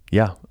lamb.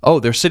 Yeah. Oh,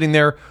 they're sitting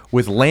there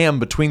with lamb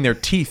between their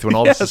teeth when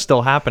all this is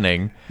still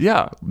happening.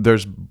 Yeah.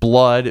 There's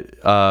blood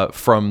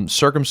from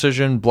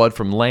circumcision, blood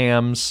from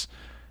lambs,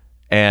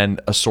 and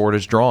a sword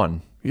is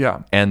drawn.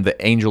 Yeah. And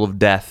the angel of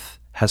death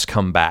has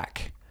come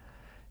back.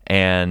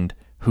 And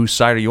whose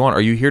side are you on?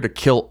 Are you here to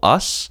kill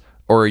us,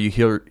 or are you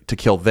here to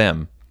kill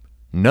them?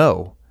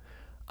 No.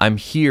 I'm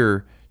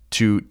here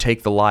to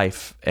take the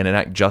life and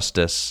enact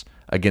justice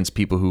against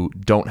people who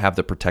don't have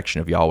the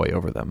protection of Yahweh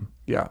over them.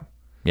 Yeah.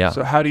 Yeah.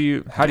 So how do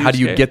you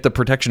get the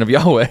protection of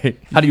Yahweh?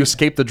 How do you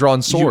escape the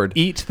drawn sword?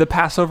 You eat the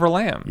Passover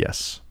lamb.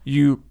 Yes.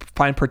 You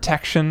find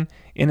protection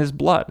in his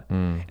blood.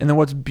 And then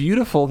what's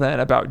beautiful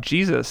then about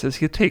Jesus is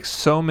he takes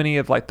so many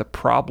of like the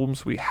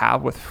problems we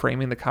have with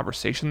framing the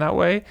conversation that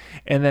way,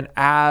 and then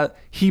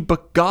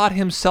God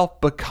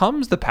himself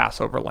becomes the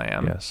Passover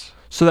lamb. Yes.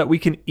 So that we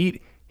can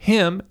eat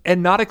him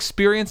and not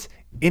experience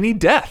any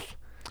death.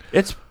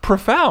 It's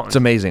profound. It's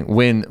amazing.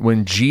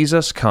 When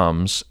Jesus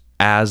comes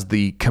as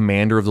the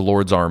commander of the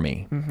Lord's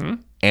army,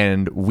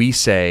 and we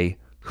say,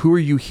 who are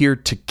you here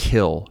to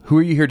kill? Who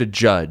are you here to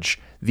judge?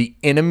 The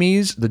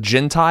enemies, the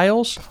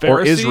Gentiles,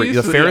 or Israel,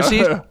 the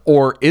Pharisees,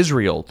 or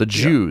Israel, the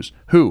Jews?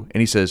 Who?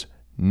 And he says,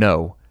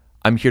 no,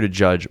 I'm here to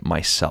judge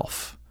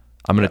myself.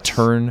 I'm going to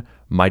turn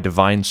my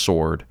divine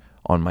sword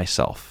on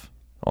myself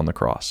on the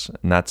cross.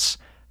 And that's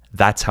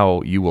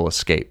how you will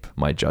escape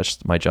my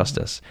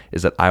justice,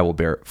 is that I will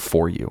bear it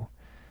for you.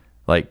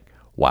 Like,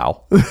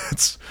 wow.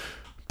 It's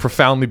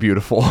profoundly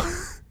beautiful.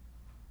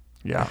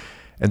 Yeah.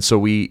 And so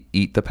we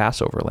eat the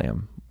Passover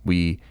lamb.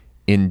 We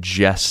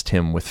ingest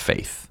him with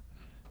faith.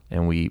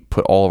 And we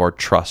put all of our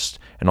trust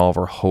and all of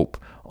our hope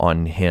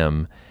on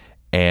him.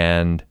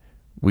 And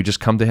we just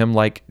come to him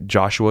like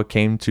Joshua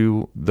came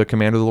to the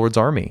commander of the Lord's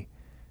army,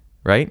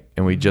 right?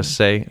 And we just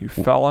say... You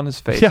fell on his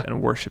face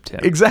and worshipped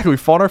him. Exactly. We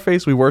fall on our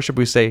face, we worship,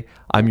 we say,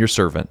 I'm your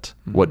servant.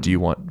 What do you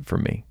want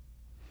from me?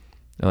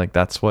 And like,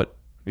 that's what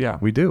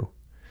we do.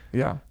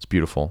 Yeah. It's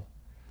beautiful.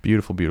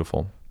 Beautiful,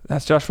 beautiful.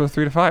 That's Joshua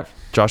 3-5.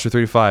 Joshua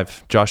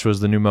 3-5. Joshua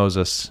is the new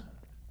Moses.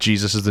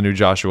 Jesus is the new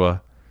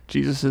Joshua.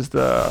 Jesus is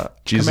the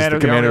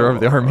commander of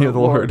the army of the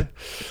Lord.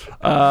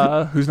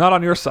 Who's not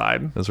on your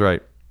side. That's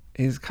right.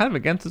 He's kind of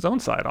against his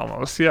own side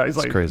almost. Yeah, he's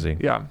crazy.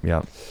 Yeah.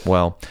 Yeah.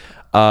 Well,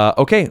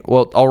 okay.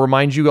 Well, I'll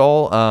remind you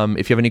all,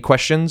 if you have any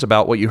questions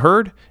about what you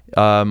heard,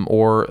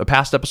 or a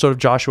past episode of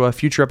Joshua,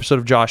 future episode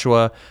of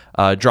Joshua,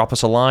 drop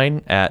us a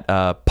line at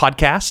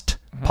podcast,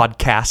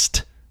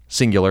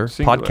 singular,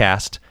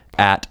 podcast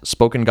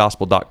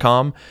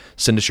 @spokengospel.com.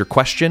 Send us your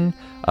question,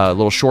 a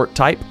little short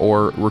type,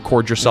 or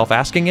record yourself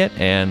asking it,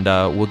 and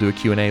we'll do a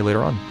Q&A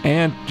later on.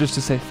 And just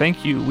to say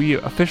thank you, we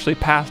officially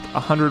passed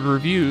 100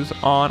 reviews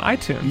on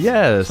iTunes.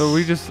 Yes. So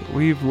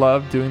we've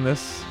loved doing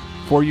this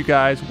for you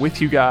guys,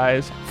 with you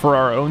guys, for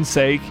our own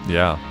sake.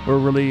 Yeah. We're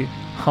really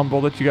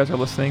humbled that you guys are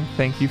listening.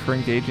 Thank you for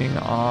engaging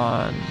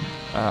on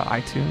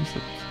iTunes.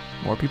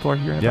 More people are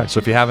hearing about it. So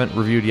if you haven't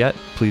reviewed yet,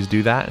 please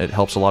do that. It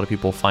helps a lot of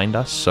people find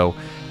us. So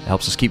it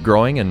helps us keep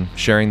growing and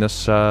sharing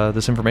this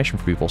information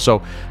for people.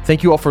 So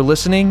thank you all for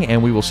listening,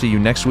 and we will see you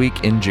next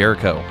week in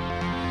Jericho.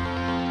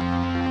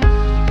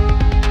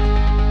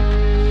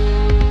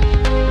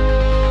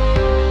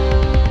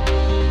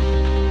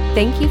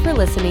 Thank you for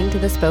listening to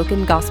the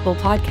Spoken Gospel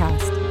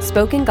Podcast.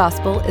 Spoken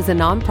Gospel is a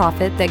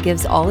nonprofit that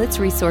gives all its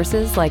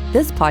resources, like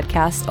this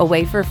podcast,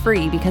 away for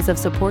free because of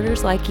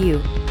supporters like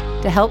you.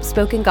 To help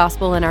Spoken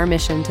Gospel in our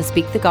mission to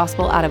speak the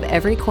gospel out of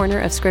every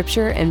corner of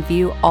Scripture and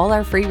view all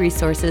our free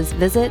resources,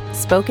 visit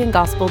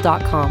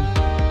spokengospel.com.